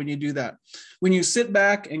play when you do that. When you sit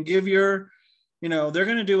back and give your, you know, they're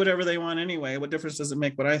going to do whatever they want anyway. What difference does it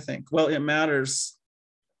make what I think? Well, it matters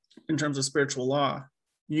in terms of spiritual law.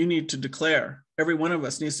 You need to declare, every one of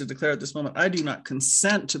us needs to declare at this moment, I do not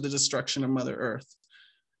consent to the destruction of Mother Earth.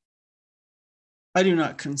 I do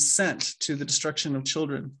not consent to the destruction of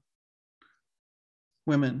children,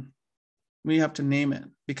 women. We have to name it,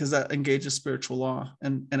 because that engages spiritual law,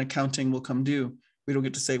 and accounting will come due. We don't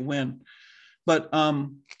get to say when. But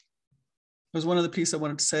there's one other piece I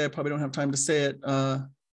wanted to say. I probably don't have time to say it.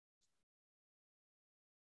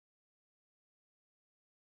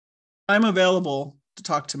 I'm available to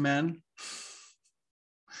talk to men.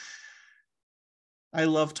 I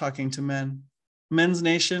love talking to men. Men's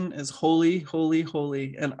Nation is holy, holy,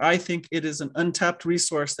 holy. And I think it is an untapped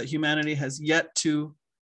resource that humanity has yet to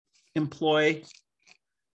employ.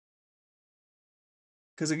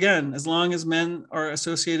 Because again, as long as men are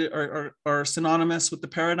associated or are synonymous with the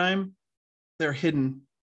paradigm, they're hidden.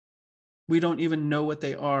 We don't even know what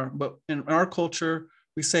they are. But in our culture,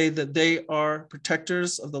 we say that they are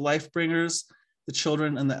protectors of the life bringers, the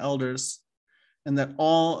children, and the elders, and that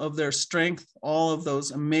all of their strength, all of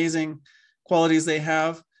those amazing qualities they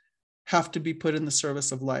have to be put in the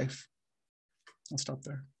service of life. I'll stop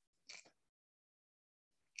there.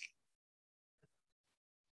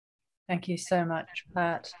 Thank you so much,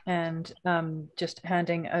 Pat. And just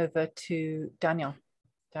handing over to Daniel.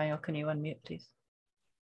 Daniel, can you unmute, please?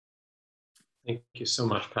 Thank you so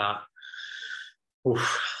much, Pat.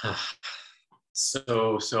 Oof.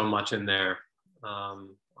 So much in there on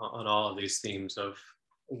all of these themes of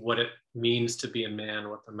what it means to be a man,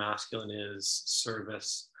 what the masculine is,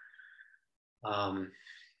 service,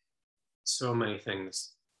 so many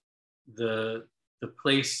things. The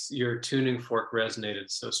place your tuning fork resonated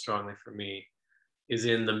so strongly for me is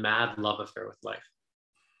in the mad love affair with life.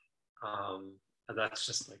 That's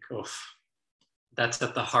just like, oof. That's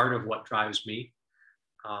at the heart of what drives me.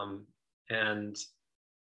 And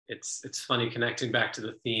it's funny connecting back to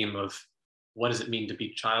the theme of what does it mean to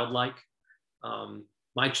be childlike?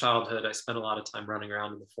 My childhood, I spent a lot of time running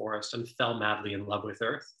around in the forest and fell madly in love with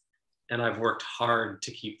Earth. And I've worked hard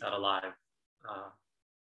to keep that alive.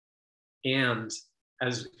 And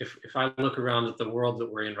as if I look around at the world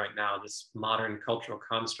that we're in right now, this modern cultural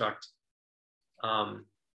construct,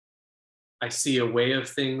 I see a way of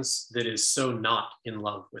things that is so not in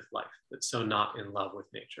love with life, that's so not in love with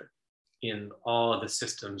nature in all of the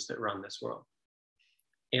systems that run this world.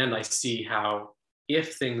 And I see how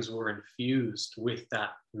if things were infused with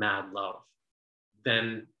that mad love,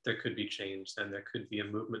 then there could be change, then there could be a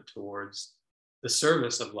movement towards the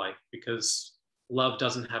service of life, because love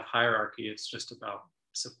doesn't have hierarchy. It's just about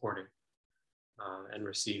supporting and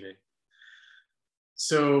receiving.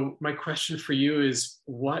 So my question for you is,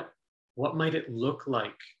 what might it look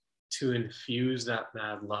like to infuse that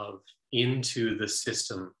mad love into the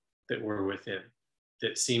system that we're within,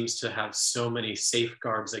 that seems to have so many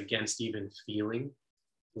safeguards against even feeling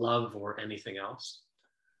love or anything else?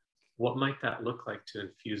 What might that look like to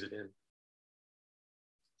infuse it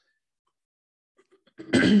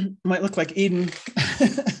in? Might look like Eden.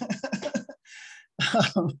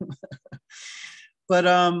 But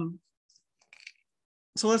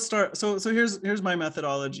so let's start. So here's my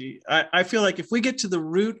methodology. I feel like if we get to the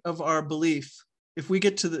root of our belief, if we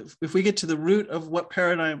get to the root of what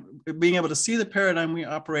paradigm, being able to see the paradigm we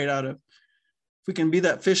operate out of, if we can be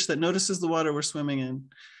that fish that notices the water we're swimming in,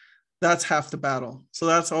 that's half the battle. So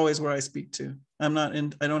that's always where I speak to. I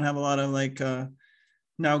don't have a lot of like,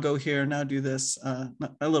 now go here, now do this, a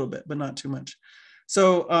little bit, but not too much.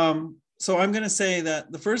 So I'm going to say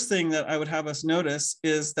that the first thing that I would have us notice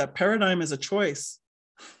is that paradigm is a choice.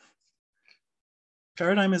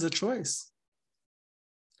 Paradigm is a choice.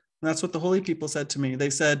 And that's what the holy people said to me. They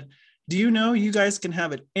said, do you know you guys can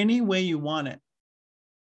have it any way you want it?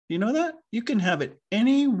 Do you know that? You can have it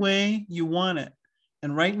any way you want it.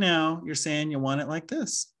 And right now you're saying you want it like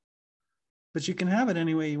this, but you can have it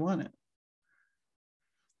any way you want it.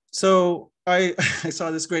 So I saw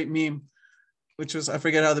this great meme, which was, I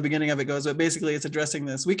forget how the beginning of it goes, but basically it's addressing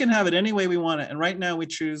this. We can have it any way we want it. And right now we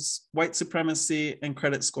choose white supremacy and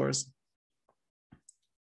credit scores.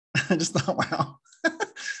 I just thought, wow.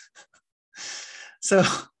 So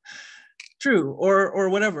true, or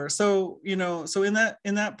whatever. So, so in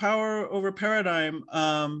that power over paradigm,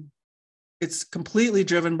 it's completely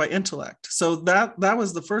driven by intellect. So that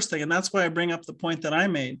was the first thing. And that's why I bring up the point that I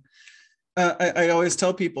made. I always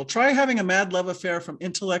tell people, try having a mad love affair from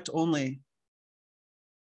intellect only.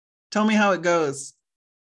 Tell me how it goes.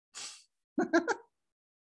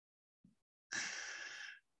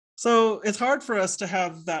 So it's hard for us to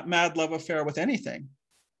have that mad love affair with anything,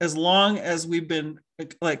 as long as we've been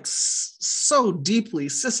like so deeply,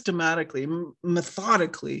 systematically,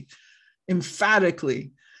 methodically,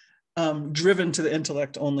 emphatically driven to the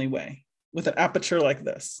intellect only way with an aperture like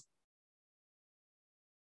this.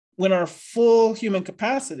 When our full human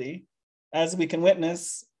capacity, as we can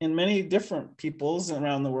witness in many different peoples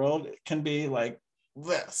around the world, it can be like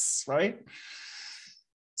this, right?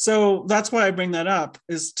 So that's why I bring that up,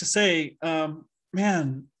 is to say, I'm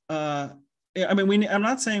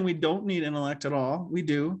not saying we don't need intellect at all. We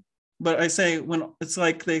do. But I say, when it's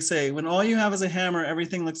like they say, when all you have is a hammer,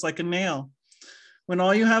 everything looks like a nail. When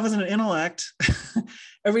all you have is an intellect,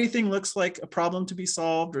 everything looks like a problem to be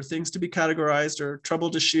solved, or things to be categorized, or trouble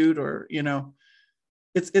to shoot, or,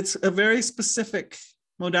 it's a very specific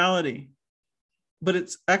modality, but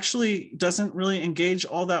it's actually doesn't really engage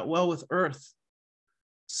all that well with Earth.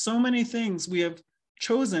 So many things we have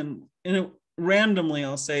chosen randomly,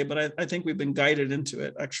 I'll say, but I think we've been guided into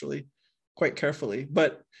it actually quite carefully.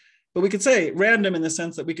 But we could say random in the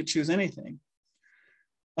sense that we could choose anything.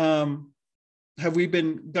 Have we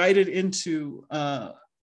been guided into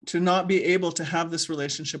to not be able to have this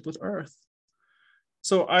relationship with Earth?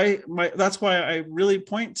 So that's why I really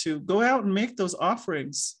point to go out and make those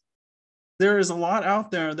offerings. There is a lot out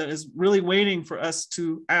there that is really waiting for us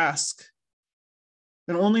to ask.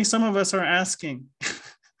 And only some of us are asking.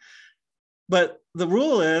 But the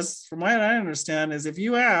rule is, from what I understand, is if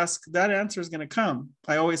you ask, that answer is going to come.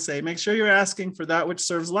 I always say, make sure you're asking for that which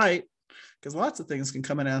serves light, because lots of things can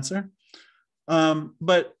come and answer.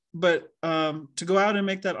 But to go out and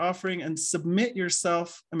make that offering and submit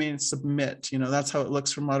yourself, submit, that's how it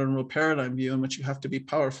looks from modern world paradigm view, in which you have to be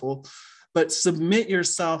powerful, but submit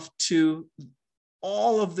yourself to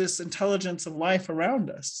all of this intelligence of life around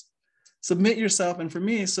us. Submit yourself, and for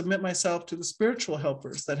me, submit myself to the spiritual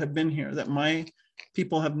helpers that have been here, that my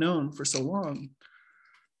people have known for so long.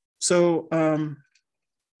 So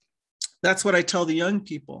that's what I tell the young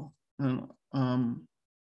people.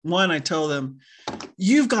 One, I tell them,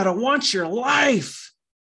 you've got to want your life.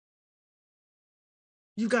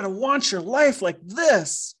 You've got to want your life like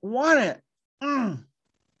this. Want it.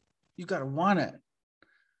 You've got to want it.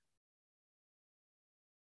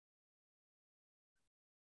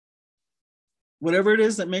 Whatever it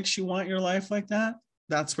is that makes you want your life like that,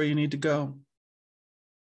 that's where you need to go.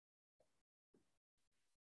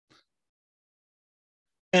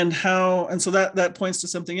 And so that points to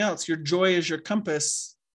something else. Your joy is your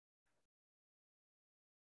compass.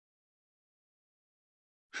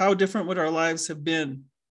 How different would our lives have been?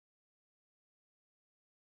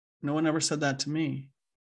 No one ever said that to me.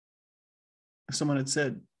 If someone had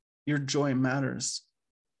said, Your joy matters.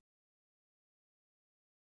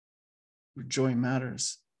 Your joy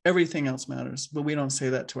matters. Everything else matters, but we don't say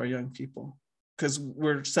that to our young people because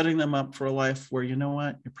we're setting them up for a life where, you know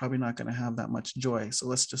what, you're probably not going to have that much joy. So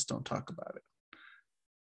let's just don't talk about it.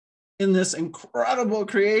 In this incredible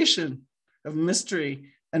creation of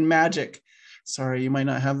mystery and magic, sorry, you might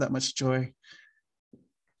not have that much joy.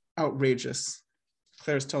 Outrageous.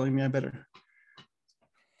 Claire's telling me I better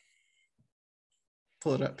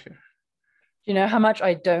pull it up here. You know how much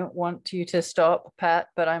I don't want you to stop, Pat,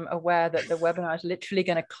 but I'm aware that the webinar is literally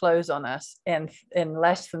going to close on us in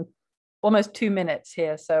less than almost 2 minutes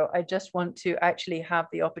here. So I just want to actually have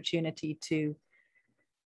the opportunity to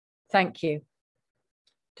thank you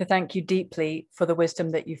deeply for the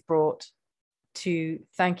wisdom that you've brought, to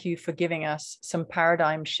thank you for giving us some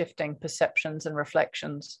paradigm shifting perceptions and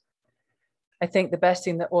reflections. I think the best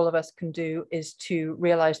thing that all of us can do is to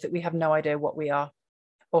realize that we have no idea what we are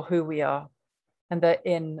or who we are. And that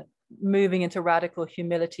in moving into radical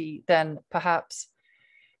humility, then perhaps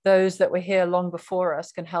those that were here long before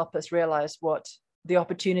us can help us realize what the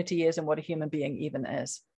opportunity is and what a human being even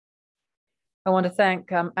is. I want to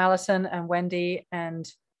thank Alison and Wendy and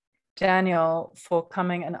Daniel for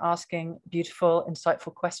coming and asking beautiful,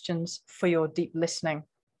 insightful questions, for your deep listening.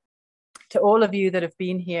 To all of you that have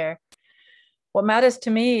been here, what matters to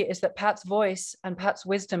me is that Pat's voice and Pat's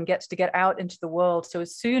wisdom gets to get out into the world. So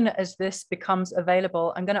as soon as this becomes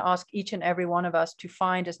available, I'm going to ask each and every one of us to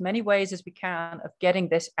find as many ways as we can of getting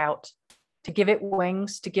this out, to give it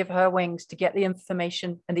wings, to give her wings, to get the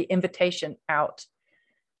information and the invitation out.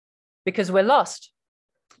 Because we're lost,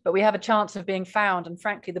 but we have a chance of being found. And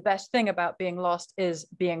frankly, the best thing about being lost is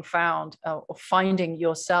being found, or finding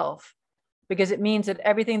yourself, because it means that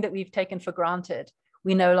everything that we've taken for granted,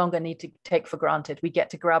 we no longer need to take for granted. We get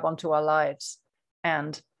to grab onto our lives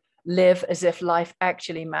and live as if life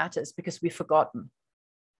actually matters, because we've forgotten.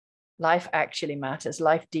 Life actually matters.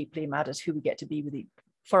 Life deeply matters. Who we get to be with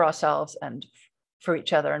for ourselves and for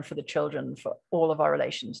each other and for the children, for all of our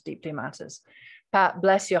relations deeply matters. Pat,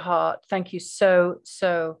 bless your heart. Thank you so,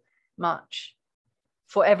 so much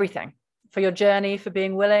for everything, for your journey, for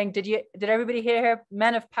being willing. Did everybody hear her?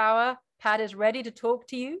 Men of power. Pat is ready to talk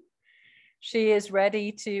to you. She is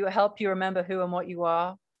ready to help you remember who and what you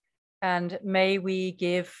are. And may we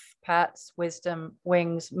give Pat's wisdom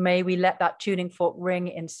wings. May we let that tuning fork ring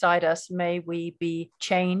inside us. May we be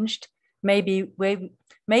changed. May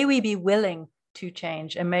we be willing to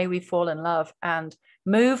change, and may we fall in love and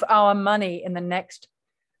move our money in the next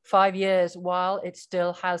 5 years while it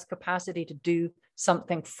still has capacity to do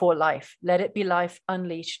something for life. Let it be life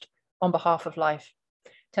unleashed on behalf of life.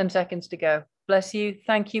 10 seconds to go. Bless you.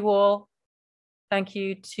 Thank you all. Thank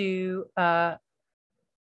you to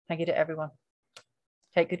everyone.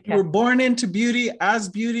 Take good care. You were born into beauty as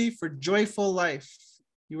beauty for joyful life.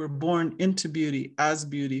 You were born into beauty as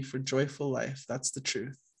beauty for joyful life. That's the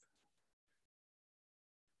truth.